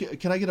that way.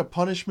 Can I get a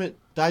Punishment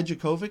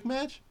Dijakovic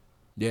match?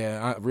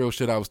 Yeah, real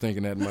shit. I was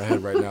thinking that in my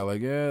head right now.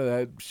 Like, yeah,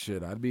 that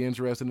shit. I'd be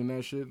interested in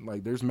that shit.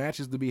 Like, there's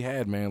matches to be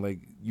had, man. Like,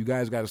 you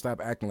guys got to stop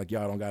acting like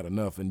y'all don't got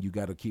enough, and you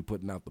got to keep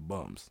putting out the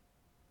bums.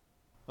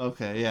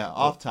 Okay, yeah.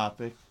 Off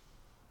topic.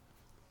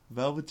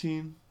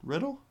 Velveteen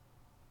Riddle.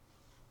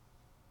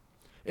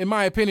 In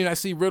my opinion, I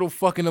see Riddle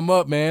fucking him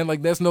up, man.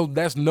 Like that's no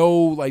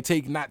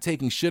like not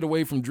taking shit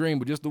away from Dream,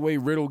 but just the way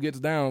Riddle gets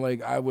down,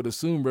 like I would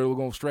assume Riddle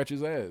gonna stretch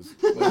his ass.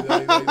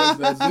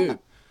 That's it.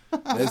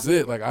 That's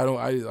it.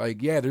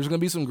 Like yeah, there's gonna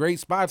be some great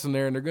spots in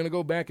there, and they're gonna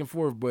go back and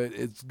forth, but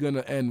it's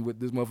gonna end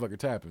with this motherfucker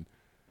tapping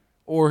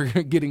or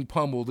getting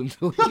pummeled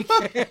until he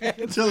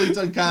until he's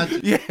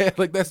unconscious. Yeah,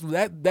 like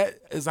that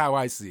is how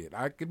I see it.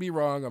 I could be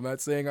wrong. I'm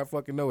not saying I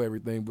fucking know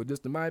everything, but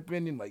just in my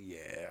opinion, like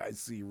yeah, I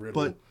see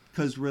Riddle. But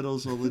because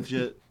Riddle's a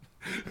legit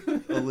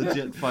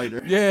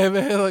fighter. Yeah,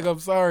 man. Like I'm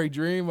sorry,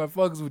 Dream. I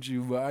fucks with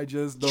you, but I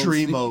just don't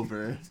Dream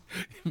over.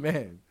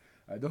 Man,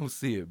 I don't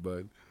see it,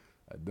 bud.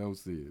 I don't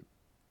see it.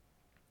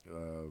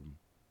 I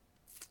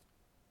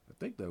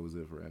think that was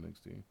it for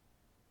NXT.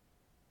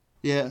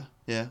 Yeah.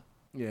 Yeah,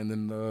 and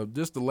then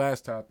just the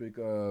last topic,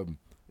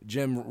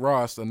 Jim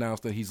Ross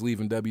announced that he's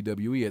leaving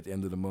WWE at the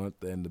end of the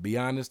month, and to be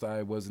honest,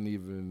 I wasn't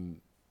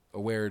even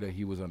aware that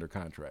he was under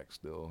contract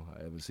still.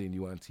 I haven't seen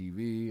you on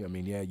TV. I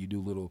mean, yeah, you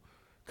do little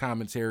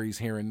commentaries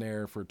here and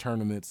there for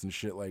tournaments and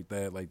shit like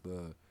that, like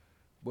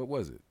what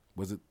was it?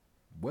 Was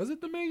it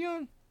the Mae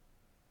Young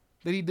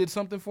that he did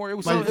something for? It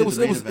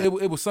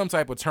was some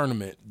type of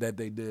tournament that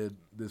they did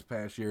this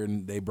past year,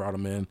 and they brought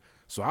him in.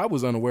 So I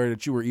was unaware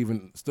that you were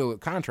even still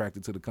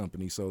contracted to the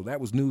company. So that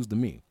was news to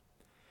me.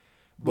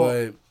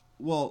 But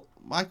well,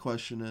 my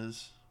question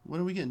is,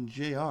 when are we getting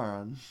JR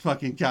on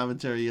fucking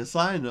commentary? You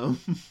signed him.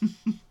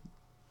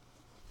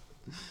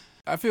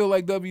 I feel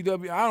like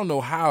WWE, I don't know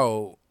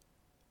how,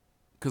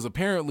 because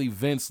apparently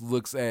Vince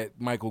looks at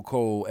Michael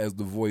Cole as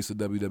the voice of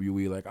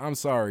WWE. Like, I'm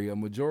sorry, a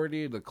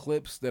majority of the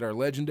clips that are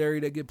legendary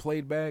that get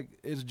played back,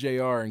 it's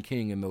JR and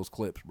King in those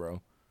clips,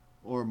 bro.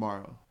 Or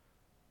Morrow.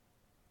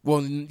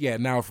 Well, yeah,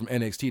 now from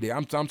NXT Day.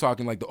 I'm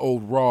talking like the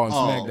old Raw and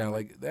SmackDown.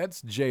 Like,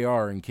 that's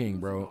JR and King,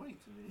 bro.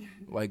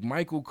 Like,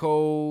 Michael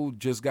Cole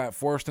just got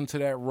forced into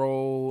that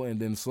role, and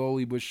then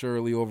slowly but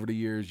surely over the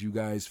years, you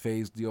guys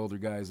phased the older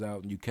guys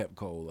out, and you kept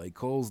Cole. Like,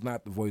 Cole's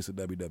not the voice of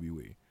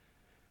WWE.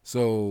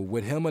 So,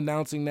 with him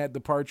announcing that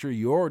departure,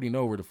 you already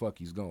know where the fuck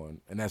he's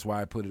going. And that's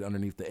why I put it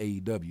underneath the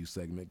AEW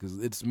segment, because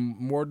it's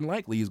more than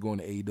likely he's going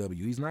to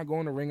AEW. He's not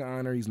going to Ring of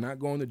Honor. He's not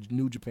going to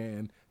New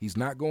Japan. He's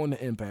not going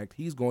to Impact.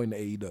 He's going to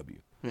AEW.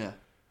 Yeah.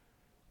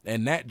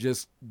 And that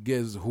just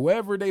gives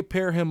whoever they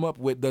pair him up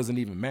with doesn't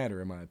even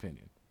matter, in my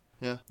opinion.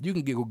 Yeah. You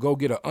can go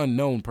get an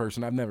unknown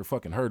person I've never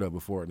fucking heard of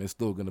before, and it's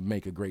still going to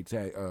make a great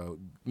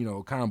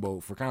combo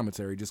for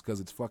commentary just because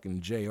it's fucking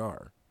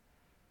JR.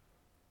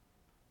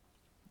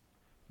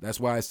 That's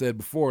why I said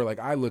before, like,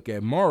 I look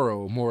at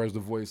Morrow more as the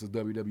voice of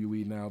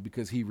WWE now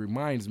because he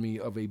reminds me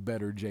of a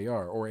better JR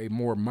or a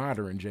more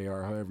modern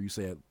JR, however you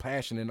say it.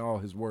 Passion in all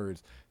his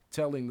words,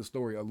 telling the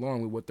story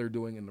along with what they're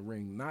doing in the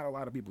ring. Not a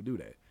lot of people do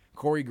that.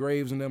 Corey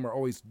Graves and them are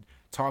always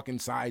talking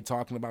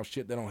about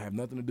shit that don't have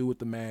nothing to do with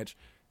the match.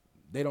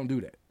 They don't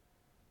do that.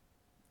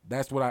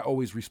 That's what I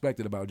always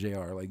respected about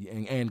JR, like,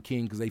 and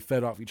King, because they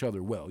fed off each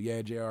other well.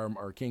 Yeah, JR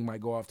or King might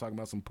go off talking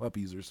about some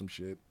puppies or some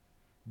shit,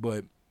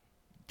 but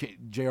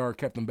JR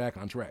kept them back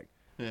on track.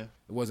 Yeah.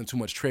 It wasn't too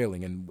much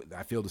trailing, and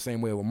I feel the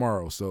same way with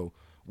Morrow. So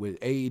with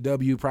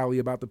AEW probably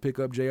about to pick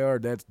up JR,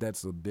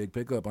 that's a big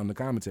pickup on the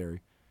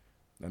commentary.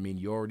 I mean,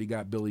 you already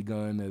got Billy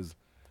Gunn as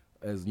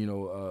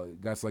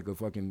got like a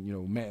fucking,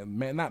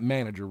 not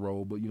manager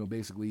role, but,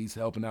 basically he's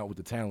helping out with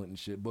the talent and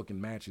shit,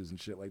 booking matches and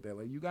shit like that.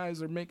 Like, you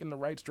guys are making the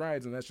right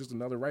strides, and that's just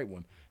another right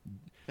one.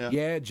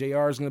 Yeah,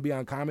 JR is going to be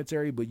on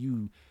commentary, but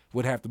you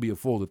would have to be a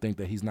fool to think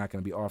that he's not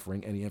going to be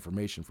offering any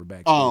information for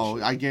backstage. Oh,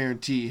 shit. I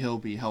guarantee he'll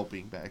be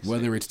helping backstage.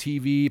 Whether it's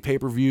TV,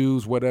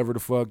 pay-per-views, whatever the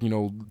fuck,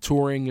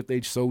 touring if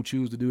they so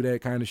choose to do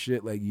that kind of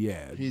shit. Like,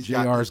 yeah,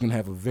 JR is going to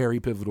have a very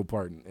pivotal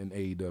part in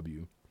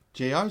AEW.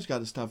 JR's got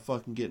to stop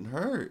fucking getting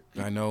hurt.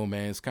 I know,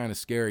 man. It's kind of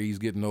scary. He's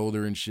getting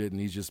older and shit, and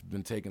he's just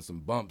been taking some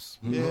bumps.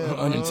 Yeah,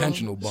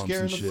 unintentional bumps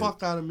scaring and shit. Scaring the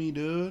fuck out of me,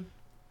 dude.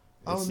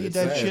 I don't need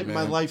that shit in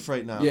my life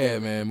right now. Yeah,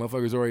 man.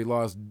 Motherfuckers already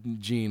lost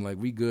Gene. Like,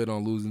 we good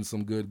on losing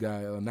some good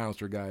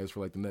announcer guys for,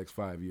 like, the next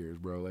 5 years,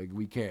 bro. Like,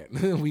 we can't.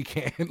 We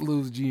can't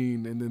lose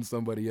Gene and then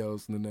somebody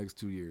else in the next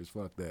 2 years.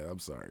 Fuck that. I'm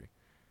sorry.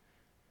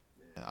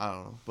 I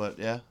don't know. But,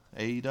 yeah,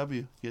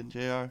 AEW, getting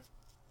JR.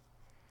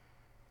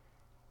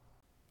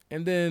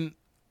 And then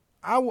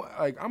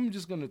I'm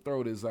just going to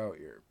throw this out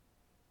here.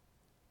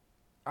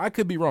 I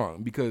could be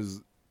wrong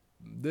because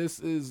this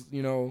is,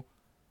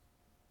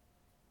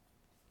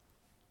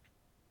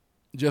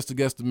 just a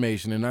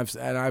guesstimation, and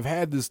I've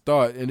had this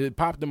thought, and it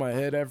popped in my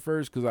head at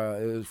first because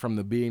it was from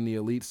the Being the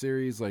Elite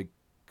series. Like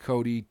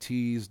Cody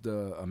teased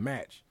a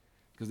match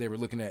because they were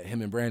looking at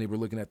him and Brandy were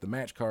looking at the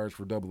match cards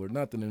for Double or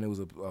Nothing, and it was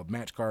a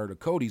match card of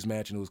Cody's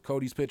match, and it was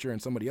Cody's picture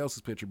and somebody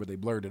else's picture, but they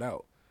blurred it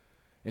out.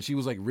 And she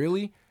was like,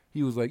 "Really?"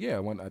 He was like, "Yeah,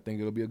 I think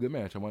it'll be a good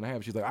match. I want to have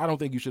it." She's like, "I don't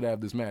think you should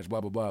have this match."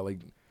 Blah blah blah. Like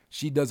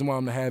she doesn't want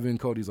him to have it. And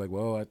Cody's like,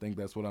 "Well, I think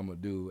that's what I'm gonna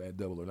do at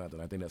Double or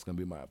Nothing. I think that's gonna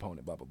be my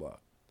opponent." Blah blah blah.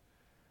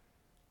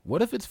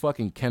 What if it's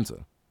fucking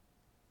Kenta?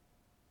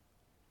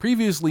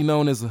 Previously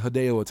known as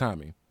Hideo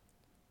Itami.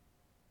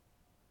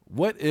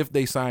 What if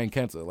they sign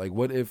Kenta? Like,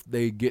 what if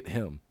they get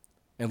him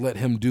and let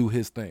him do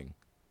his thing?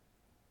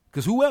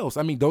 Because who else?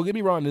 I mean, don't get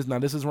me wrong.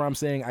 This is where I'm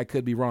saying I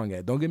could be wrong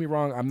at. Don't get me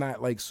wrong. I'm not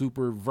like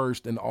super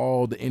versed in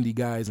all the indie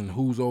guys and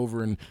who's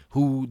over and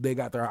who they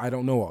got there. I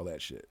don't know all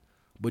that shit.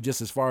 But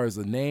just as far as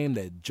the name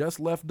that just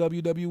left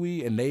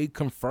WWE and they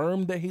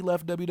confirmed that he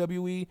left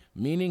WWE,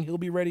 meaning he'll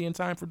be ready in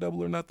time for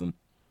Double or Nothing.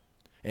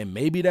 And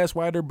maybe that's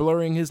why they're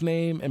blurring his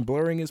name and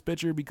blurring his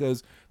picture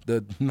because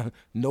the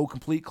no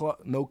compete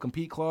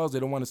clause. They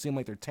don't want to seem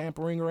like they're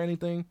tampering or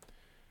anything.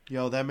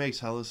 Yo, that makes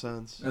hella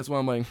sense. That's why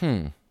I'm like,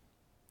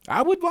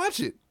 I would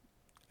watch it.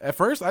 At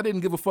first, I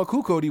didn't give a fuck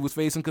who Cody was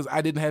facing because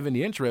I didn't have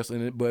any interest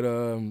in it. But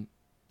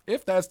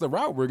if that's the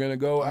route we're gonna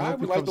go, I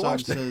would like to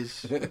watch that.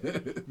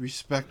 Says,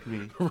 respect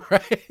me.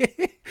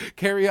 Right?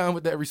 Carry on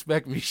with that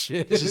respect me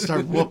shit. Just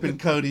start whooping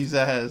Cody's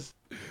ass.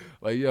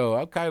 Like, yo,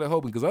 I'm kind of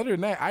hoping, because other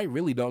than that, I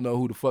really don't know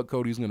who the fuck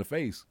Cody's going to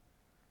face.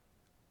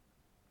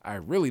 I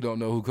really don't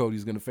know who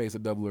Cody's going to face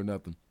at Double or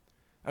Nothing.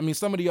 I mean,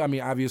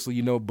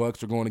 obviously,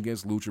 Bucks are going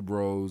against Lucha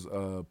Bros.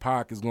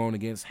 Pac is going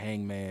against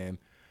Hangman.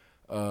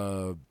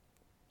 Omega.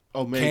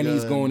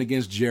 Kenny's going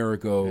against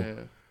Jericho.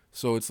 Yeah.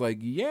 So it's like,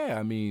 yeah,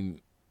 I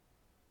mean,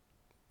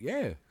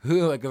 yeah.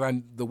 Like,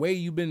 the way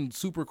you've been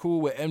super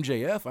cool with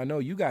MJF, I know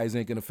you guys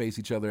ain't going to face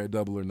each other at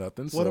Double or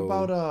Nothing. What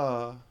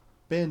about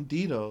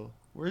Bandito?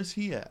 Where's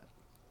he at?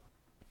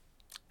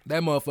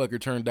 That motherfucker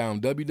turned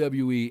down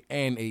WWE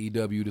and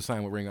AEW to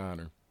sign with Ring of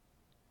Honor.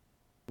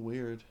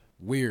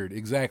 Weird,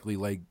 exactly.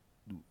 Like,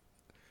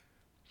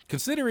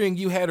 considering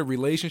you had a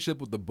relationship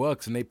with the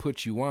Bucks and they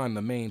put you on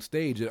the main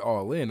stage at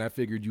All In, I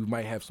figured you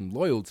might have some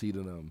loyalty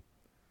to them.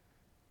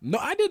 No,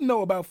 I didn't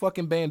know about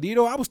fucking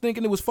Bandito. I was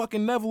thinking it was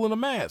fucking Neville in a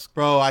mask.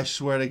 Bro, I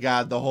swear to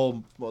God, that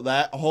whole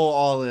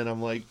All In,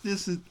 I'm like,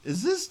 is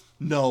this?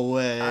 No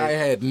way. I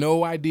had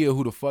no idea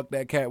who the fuck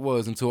that cat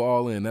was until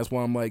All In. That's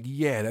why I'm like,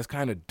 yeah, that's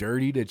kind of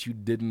dirty that you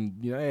didn't,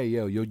 hey,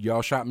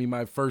 y'all shot me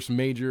my first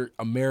major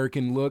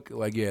American look.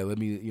 Like, yeah, let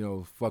me,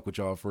 fuck with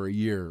y'all for a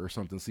year or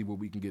something, see what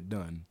we can get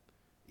done.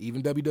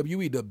 Even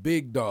WWE, the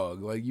big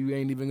dog, like, you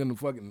ain't even gonna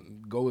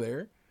fucking go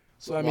there.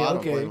 So, I mean, I don't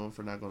okay. blame him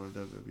for not going to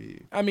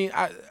WWE. I mean,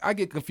 I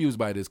get confused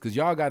by this because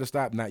y'all got to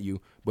stop, not you,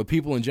 but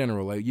people in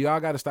general. Like, y'all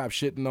got to stop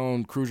shitting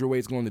on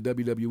cruiserweights going to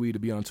WWE to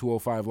be on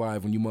 205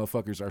 Live when you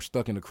motherfuckers are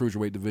stuck in the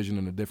cruiserweight division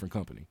in a different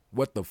company.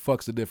 What the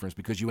fuck's the difference?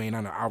 Because you ain't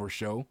on an hour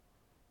show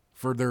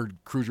for their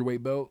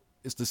cruiserweight belt?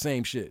 It's the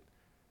same shit.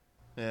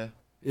 Yeah.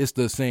 It's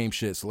the same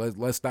shit. So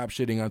let's stop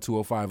shitting on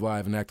 205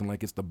 Live and acting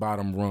like it's the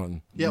bottom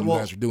rung. Yeah, you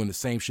guys are doing the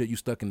same shit. You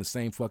stuck in the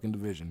same fucking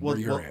division where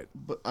you're at.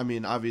 But I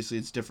mean, obviously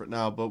it's different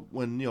now. But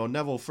when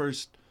Neville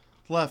first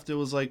left, it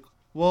was like,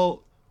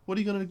 well, what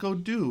are you gonna go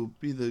do?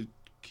 Be the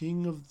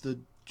king of the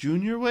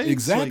junior weights?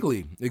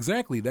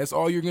 Exactly. That's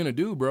all you're gonna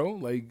do, bro.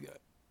 Like,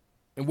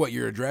 and what?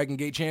 You're a Dragon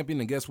Gate champion,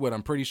 and guess what?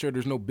 I'm pretty sure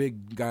there's no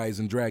big guys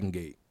in Dragon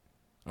Gate.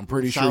 I'm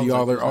pretty sure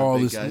y'all are all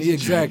this.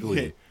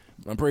 Exactly.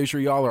 I'm pretty sure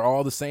y'all are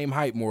all the same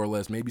height, more or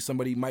less. Maybe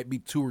somebody might be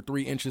 2 or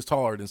 3 inches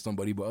taller than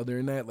somebody, but other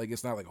than that, like,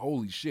 it's not like,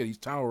 holy shit, he's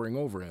towering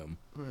over him.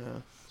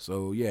 Yeah.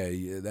 So yeah,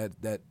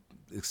 that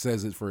it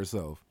says it for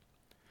itself.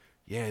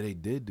 Yeah, they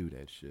did do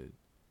that shit.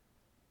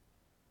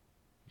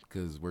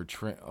 Because we're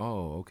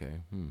oh,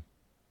 okay.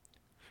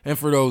 And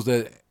for those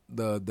that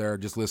are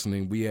just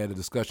listening, we had a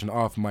discussion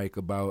off mic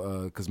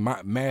about because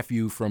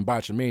Matthew from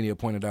Botchamania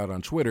pointed out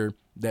on Twitter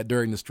that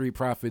during the Street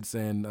Profits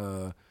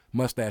and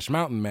Mustache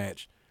Mountain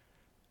match,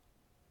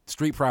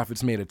 Street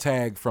Profits made a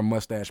tag from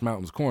Mustache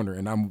Mountain's corner,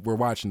 and we're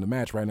watching the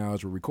match right now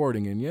as we're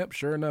recording, and yep,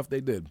 sure enough,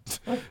 they did.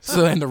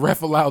 So, and the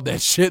ref allowed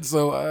that shit.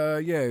 So,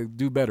 yeah,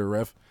 do better,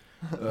 ref.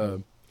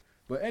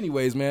 But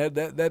anyways, man,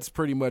 that's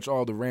pretty much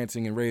all the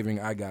ranting and raving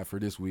I got for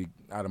this week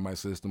out of my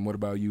system. What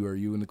about you? Are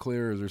you in the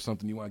clear? Or is there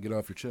something you want to get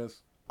off your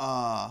chest?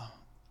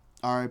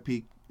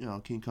 R.I.P.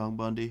 King Kong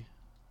Bundy.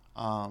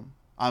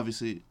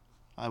 Obviously,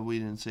 we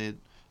didn't say it.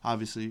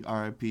 Obviously,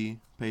 R.I.P.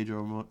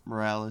 Pedro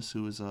Morales,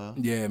 who was a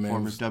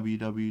former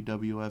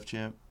WWF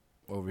champ.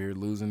 Over here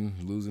losing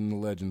the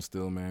legend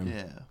still, man.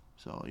 Yeah.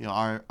 So,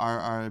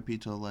 R.I.P.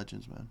 to the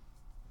legends, man.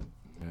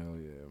 Hell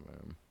yeah,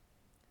 man.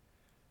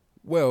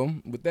 Well,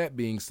 with that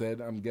being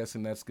said, I'm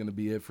guessing that's going to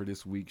be it for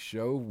this week's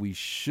show. We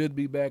should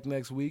be back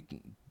next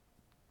week,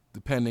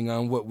 depending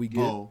on what we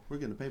get. Oh, we're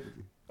getting a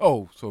pay-per-view.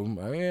 Oh, so,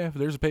 yeah, if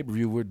there's a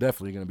pay-per-view, we're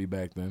definitely going to be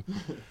back then.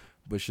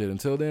 But shit,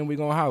 until then, we're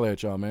going to holler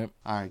at y'all, man.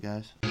 All right,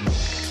 guys.